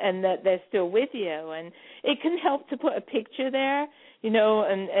 and that they're still with you. And it can help to put a picture there,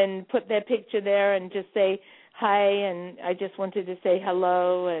 and put their picture there and just say, hi, and I just wanted to say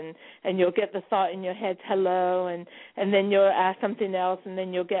hello, and you'll get the thought in your head, hello, and then you'll ask something else, and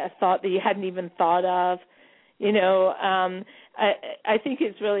then you'll get a thought that you hadn't even thought of. I think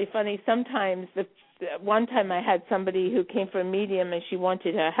it's really funny. Sometimes, one time I had somebody who came for a medium and she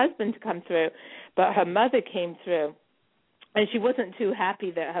wanted her husband to come through, but her mother came through. And she wasn't too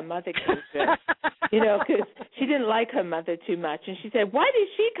happy that her mother came through, because she didn't like her mother too much. And she said, why did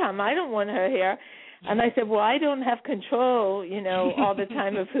she come? I don't want her here. And I said, well, I don't have control, all the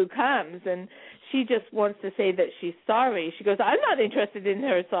time of who comes. And she just wants to say that she's sorry. She goes, I'm not interested in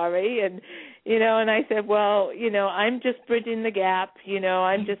her sorry. And, and I said, well, I'm just bridging the gap.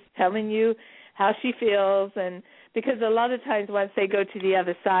 I'm just telling you how she feels. because a lot of times once they go to the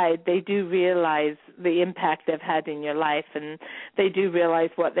other side, they do realize the impact they've had in your life, and they do realize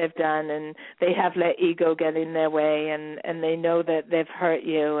what they've done, and they have let ego get in their way, and they know that they've hurt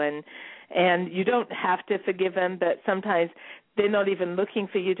you, and you don't have to forgive them, but sometimes they're not even looking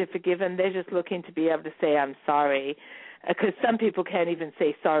for you to forgive them. They're just looking to be able to say, I'm sorry, because some people can't even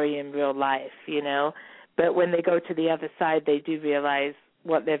say sorry in real life, you know. But when they go to the other side, they do realize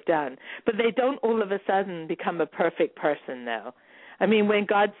what they've done. But they don't all of a sudden become a perfect person, though. I mean, when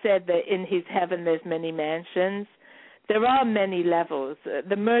God said that in his heaven there's many mansions, there are many levels.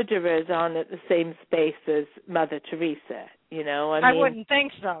 The murderers aren't at the same space as Mother Teresa, you know. I mean, wouldn't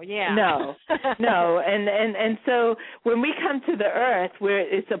think so, yeah. No. And so when we come to the earth, where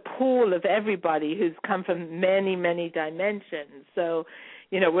it's a pool of everybody who's come from many, many dimensions. So,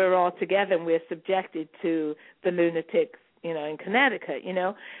 you know, we're all together and we're subjected to the lunatics, you know, in Connecticut, you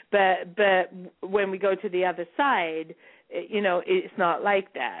know. But when we go to the other side, you know, it's not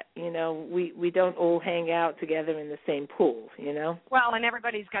like that. You know, we don't all hang out together in the same pool, you know. Well, and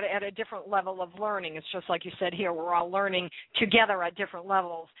everybody's got at a different level of learning. It's just like you said here, we're all learning together at different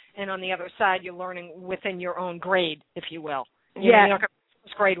levels. And on the other side, you're learning within your own grade, if you will. You know, you're not going to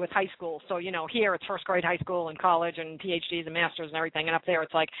first grade with high school. So, you know, here it's first grade high school and college and PhDs and masters and everything. And up there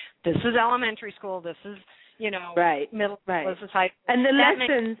it's like, this is elementary school, this is, you know, middle school, this is high school.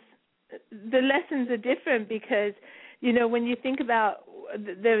 And the lessons are different because, you know, when you think about,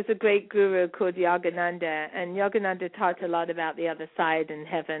 there was a great guru called Yogananda, and Yogananda taught a lot about the other side and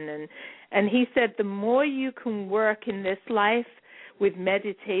heaven, and he said the more you can work in this life with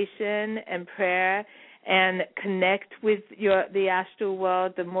meditation and prayer and connect with the astral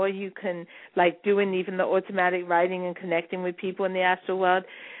world, the more you can, like doing even the automatic writing and connecting with people in the astral world,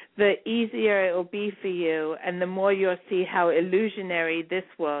 the easier it will be for you, and the more you'll see how illusionary this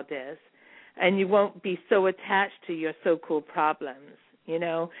world is. And you won't be so attached to your so-called problems, you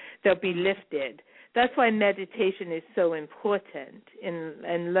know. They'll be lifted. That's why meditation is so important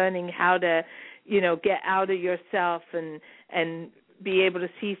in learning how to, you know, get out of yourself and be able to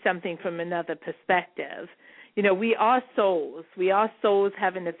see something from another perspective. You know, we are souls. We are souls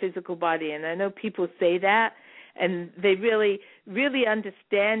having a physical body. And I know people say that, and they really, really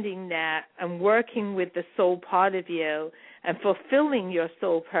understanding that and working with the soul part of you and fulfilling your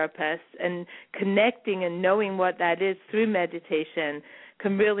soul purpose and connecting and knowing what that is through meditation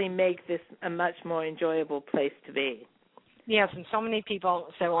can really make this a much more enjoyable place to be. Yes, and so many people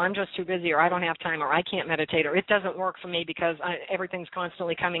say, well, I'm just too busy, or I don't have time, or I can't meditate, or it doesn't work for me because everything's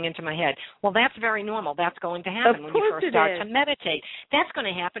constantly coming into my head. Well, that's very normal. That's going to happen when you first start to meditate. That's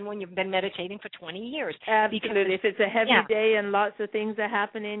going to happen when you've been meditating for 20 years. Absolutely. If it's a heavy day and lots of things are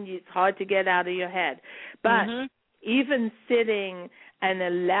happening, it's hard to get out of your head. But even sitting and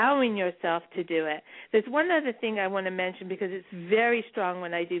allowing yourself to do it. There's one other thing I want to mention because it's very strong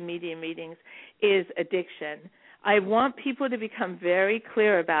when I do medium readings, is addiction. I want people to become very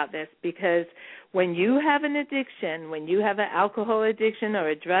clear about this because when you have an addiction, when you have an alcohol addiction or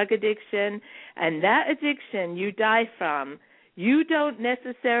a drug addiction, and that addiction you die from, you don't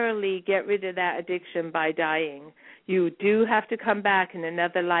necessarily get rid of that addiction by dying. You do have to come back in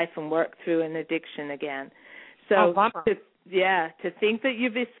another life and work through an addiction again. So to think that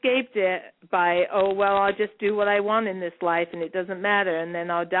you've escaped it by, I'll just do what I want in this life and it doesn't matter and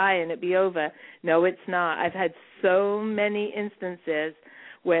then I'll die and it'll be over. No, it's not. I've had so many instances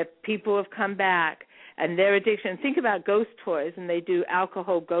where people have come back and their addiction. Think about ghost tours, and they do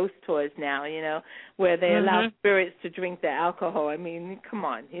alcohol ghost tours now, you know, where they allow spirits to drink the alcohol. I mean, come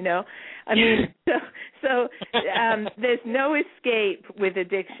on, you know. I mean, so there's no escape with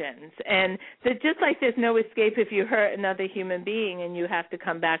addictions. And just like there's no escape if you hurt another human being and you have to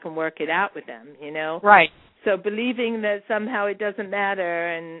come back and work it out with them, you know. Right. So believing that somehow it doesn't matter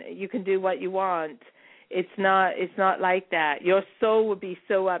and you can do what you want, it's not like that. Your soul would be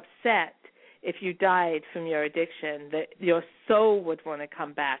so upset if you died from your addiction that your soul would want to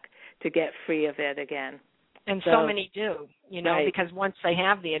come back to get free of it again. And so many do, you know, because once they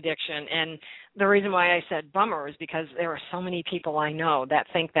have the addiction, and the reason why I said bummer is because there are so many people I know that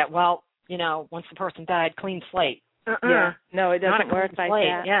think that, well, you know, once the person died, clean slate. Yeah. No, it doesn't work like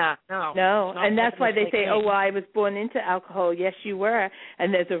that. Yeah, no. And that's why they say, I was born into alcohol. Yes, you were.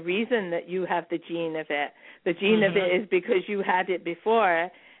 And there's a reason that you have the gene of it. The gene of it is because you had it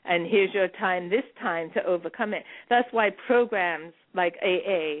before, and here's your time this time to overcome it. That's why programs like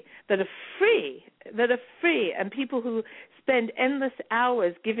AA that are free, and people who spend endless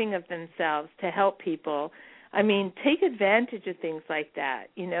hours giving of themselves to help people I mean, take advantage of things like that,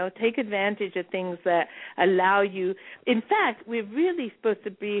 take advantage of things that allow you. In fact, we're really supposed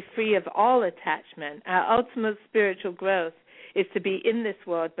to be free of all attachment. Our ultimate spiritual growth is to be in this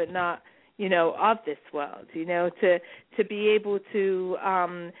world but not, of this world, to be able to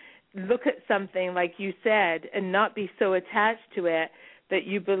look at something like you said and not be so attached to it that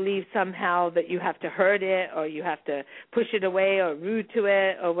you believe somehow that you have to hurt it or you have to push it away or rude to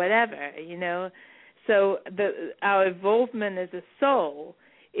it or whatever, So our involvement as a soul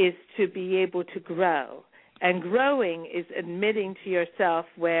is to be able to grow. And growing is admitting to yourself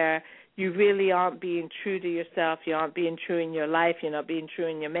where you really aren't being true to yourself, you aren't being true in your life, you're not being true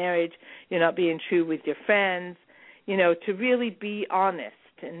in your marriage, you're not being true with your friends, to really be honest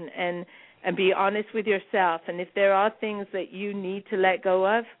and be honest with yourself. And if there are things that you need to let go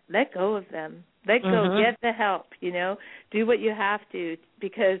of them. Let go, get the help, do what you have to,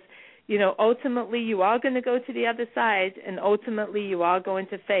 because, ultimately you are going to go to the other side, and ultimately you are going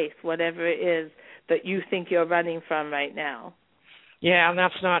to face whatever it is that you think you're running from right now. Yeah,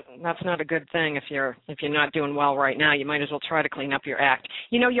 that's not a good thing if you're not doing well right now. You might as well try to clean up your act.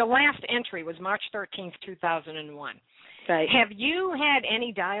 Your last entry was March 13th, 2001. Right. Have you had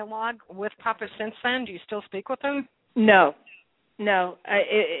any dialogue with Poppa since then? Do you still speak with him? No.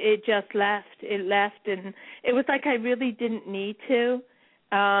 It just left. It left, and it was like I really didn't need to.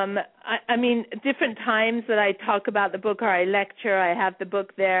 I mean, different times that I talk about the book or I lecture, I have the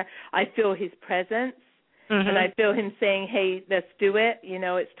book there, I feel his presence. And I feel him saying, hey, let's do it,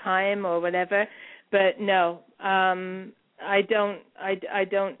 it's time or whatever. But no, I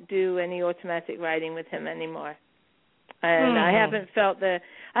don't do any automatic writing with him anymore. And I haven't felt the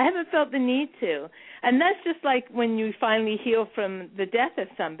need to. And that's just like when you finally heal from the death of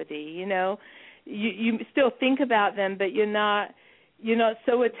somebody, you still think about them, but you're not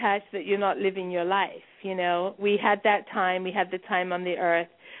so attached that you're not living your life, We had that time, we had the time on the earth,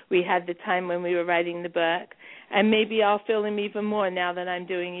 we had the time when we were writing the book, and maybe I'll feel him even more now that I'm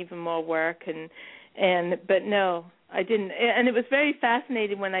doing even more work. But no, I didn't. And it was very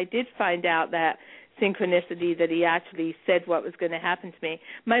fascinating when I did find out that synchronicity, that he actually said what was going to happen to me.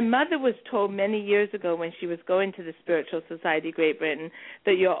 My mother was told many years ago when she was going to the Spiritual Society Great Britain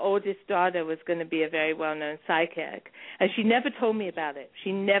that your oldest daughter was going to be a very well-known psychic. And she never told me about it.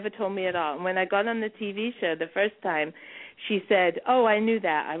 She never told me at all. And when I got on the TV show the first time, she said, oh, I knew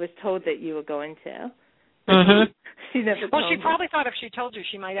that. I was told that you were going to. She never told me. Probably thought if she told you,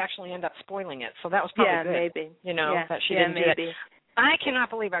 she might actually end up spoiling it. So that was probably good. Maybe. That she didn't do it. I cannot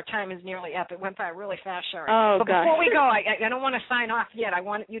believe our time is nearly up. It went by really fast, Sheree. But before we go, I don't want to sign off yet. I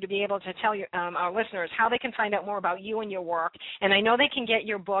want you to be able to tell our listeners how they can find out more about you and your work. And I know they can get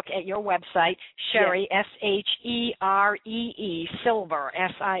your book at your website, Sheree, Sheree, Silver,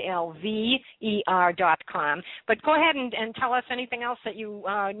 SILVER.com. But go ahead and tell us anything else that you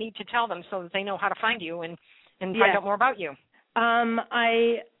need to tell them so that they know how to find you and find out more about you. I'm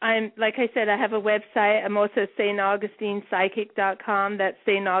like I said, I have a website. I'm also StAugustinePsychic.com. That's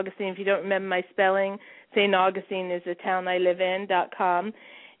St. Augustine. If you don't remember my spelling, St. Augustine is the town I live in.com.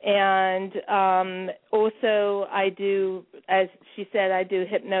 And also I do, as she said, I do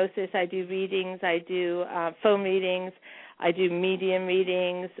hypnosis, I do readings, I do phone readings, I do medium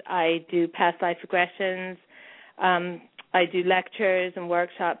readings, I do past life regressions. I do lectures and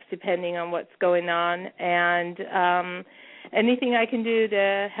workshops depending on what's going on. And anything I can do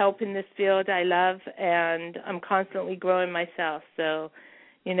to help in this field, I love, and I'm constantly growing myself. So,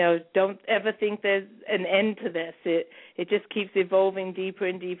 don't ever think there's an end to this. It just keeps evolving deeper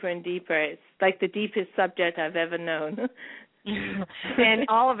and deeper and deeper. It's like the deepest subject I've ever known. And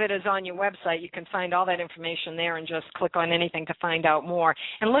all of it is on your website. You can find all that information there and just click on anything to find out more.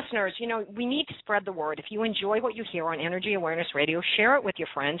 And listeners, we need to spread the word. If you enjoy what you hear on Energy Awareness Radio, share it with your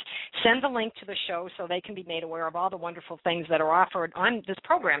friends. Send the link to the show so they can be made aware of all the wonderful things that are offered on this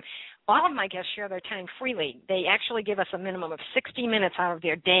program. All of my guests share their time freely. They actually give us a minimum of 60 minutes out of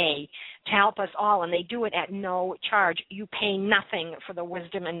their day to help us all, and they do it at no charge. You pay nothing for the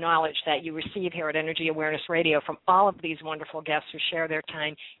wisdom and knowledge that you receive here at Energy Awareness Radio from all of these wonderful guests who share their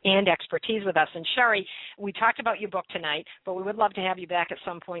time and expertise with us. And Sheree, we talked about your book tonight, but we would love to have you back at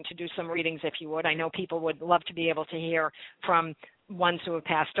some point to do some readings if you would. I know people would love to be able to hear from ones who have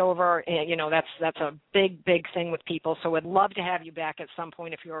passed over. That's a big thing with people. So we'd love to have you back at some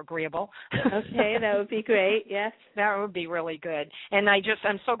point if you're agreeable. Okay, that would be great. Yes, that would be really good. And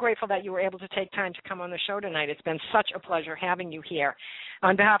I'm so grateful that you were able to take time to come on the show tonight. It's been such a pleasure having you here.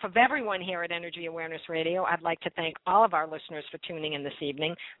 On behalf of everyone here at Energy Awareness Radio, I'd like to thank all of our listeners for tuning in this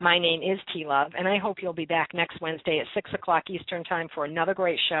evening. My name is T Love, and I hope you'll be back next Wednesday at 6 o'clock Eastern Time for another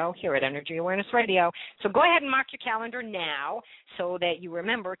great show here at Energy Awareness Radio. So go ahead and mark your calendar now so that you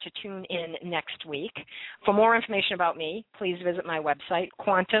remember to tune in next week. For more information about me, please visit my website,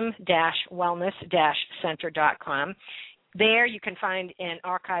 quantum-wellness-center.com. There you can find an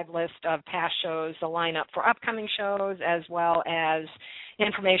archive list of past shows, the lineup for upcoming shows, as well as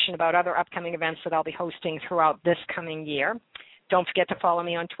information about other upcoming events that I'll be hosting throughout this coming year. Don't forget to follow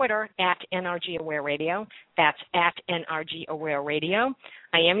me on Twitter at NRG Aware Radio. That's at NRG Aware Radio.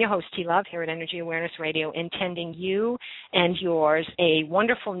 I am your host, T Love, here at Energy Awareness Radio, intending you and yours a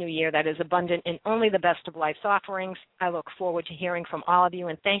wonderful new year that is abundant in only the best of life's offerings. I look forward to hearing from all of you,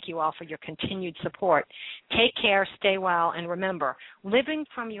 and thank you all for your continued support. Take care, stay well, and remember, living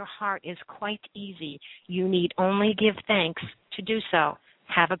from your heart is quite easy. You need only give thanks to do so.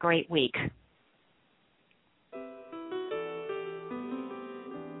 Have a great week.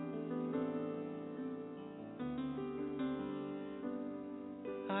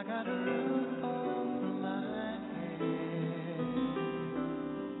 I got a roof over my head.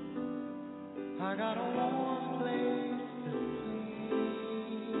 I got a warm place to sleep.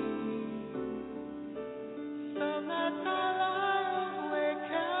 Some nights I lie awake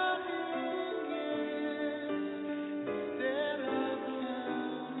counting years instead of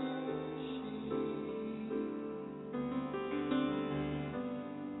counting sheep.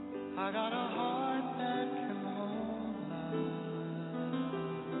 I got a heart that can hold love.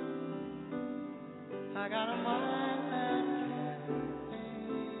 I got a mind that can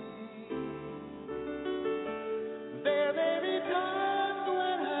think. There may be times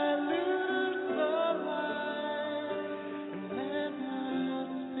when I lose the light and let my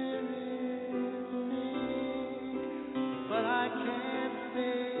spirit sink, but I can't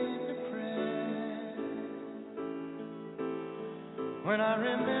stay depressed when I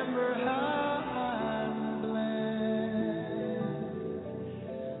remember how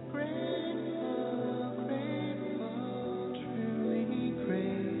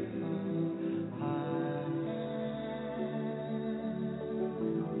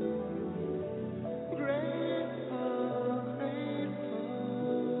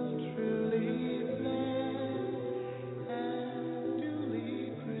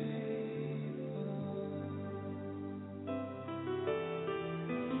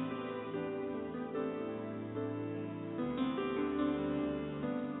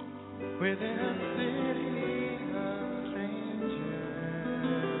within a city of strangers,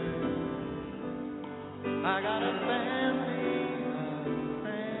 I got a family of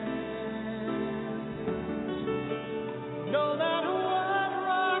friends. No matter what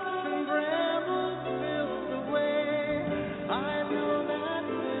rocks and brambles fill the way, I know that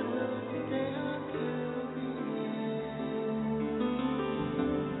they will stay until the end.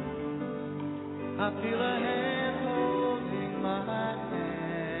 I feel a hand holding my hand.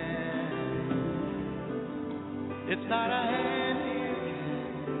 It's not a hand you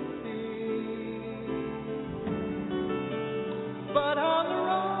can see, but on the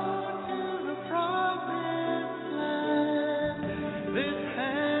road to the promised land, this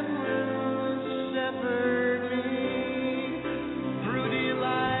hand will shepherd me through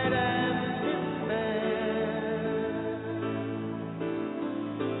delight and despair,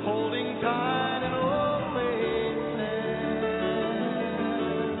 holding tight and always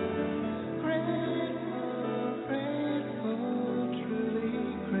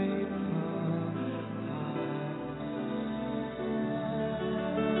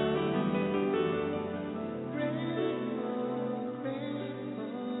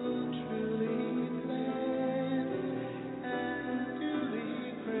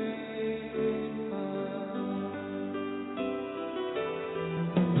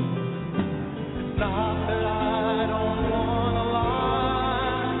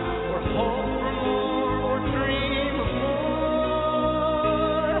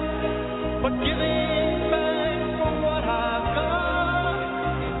but giving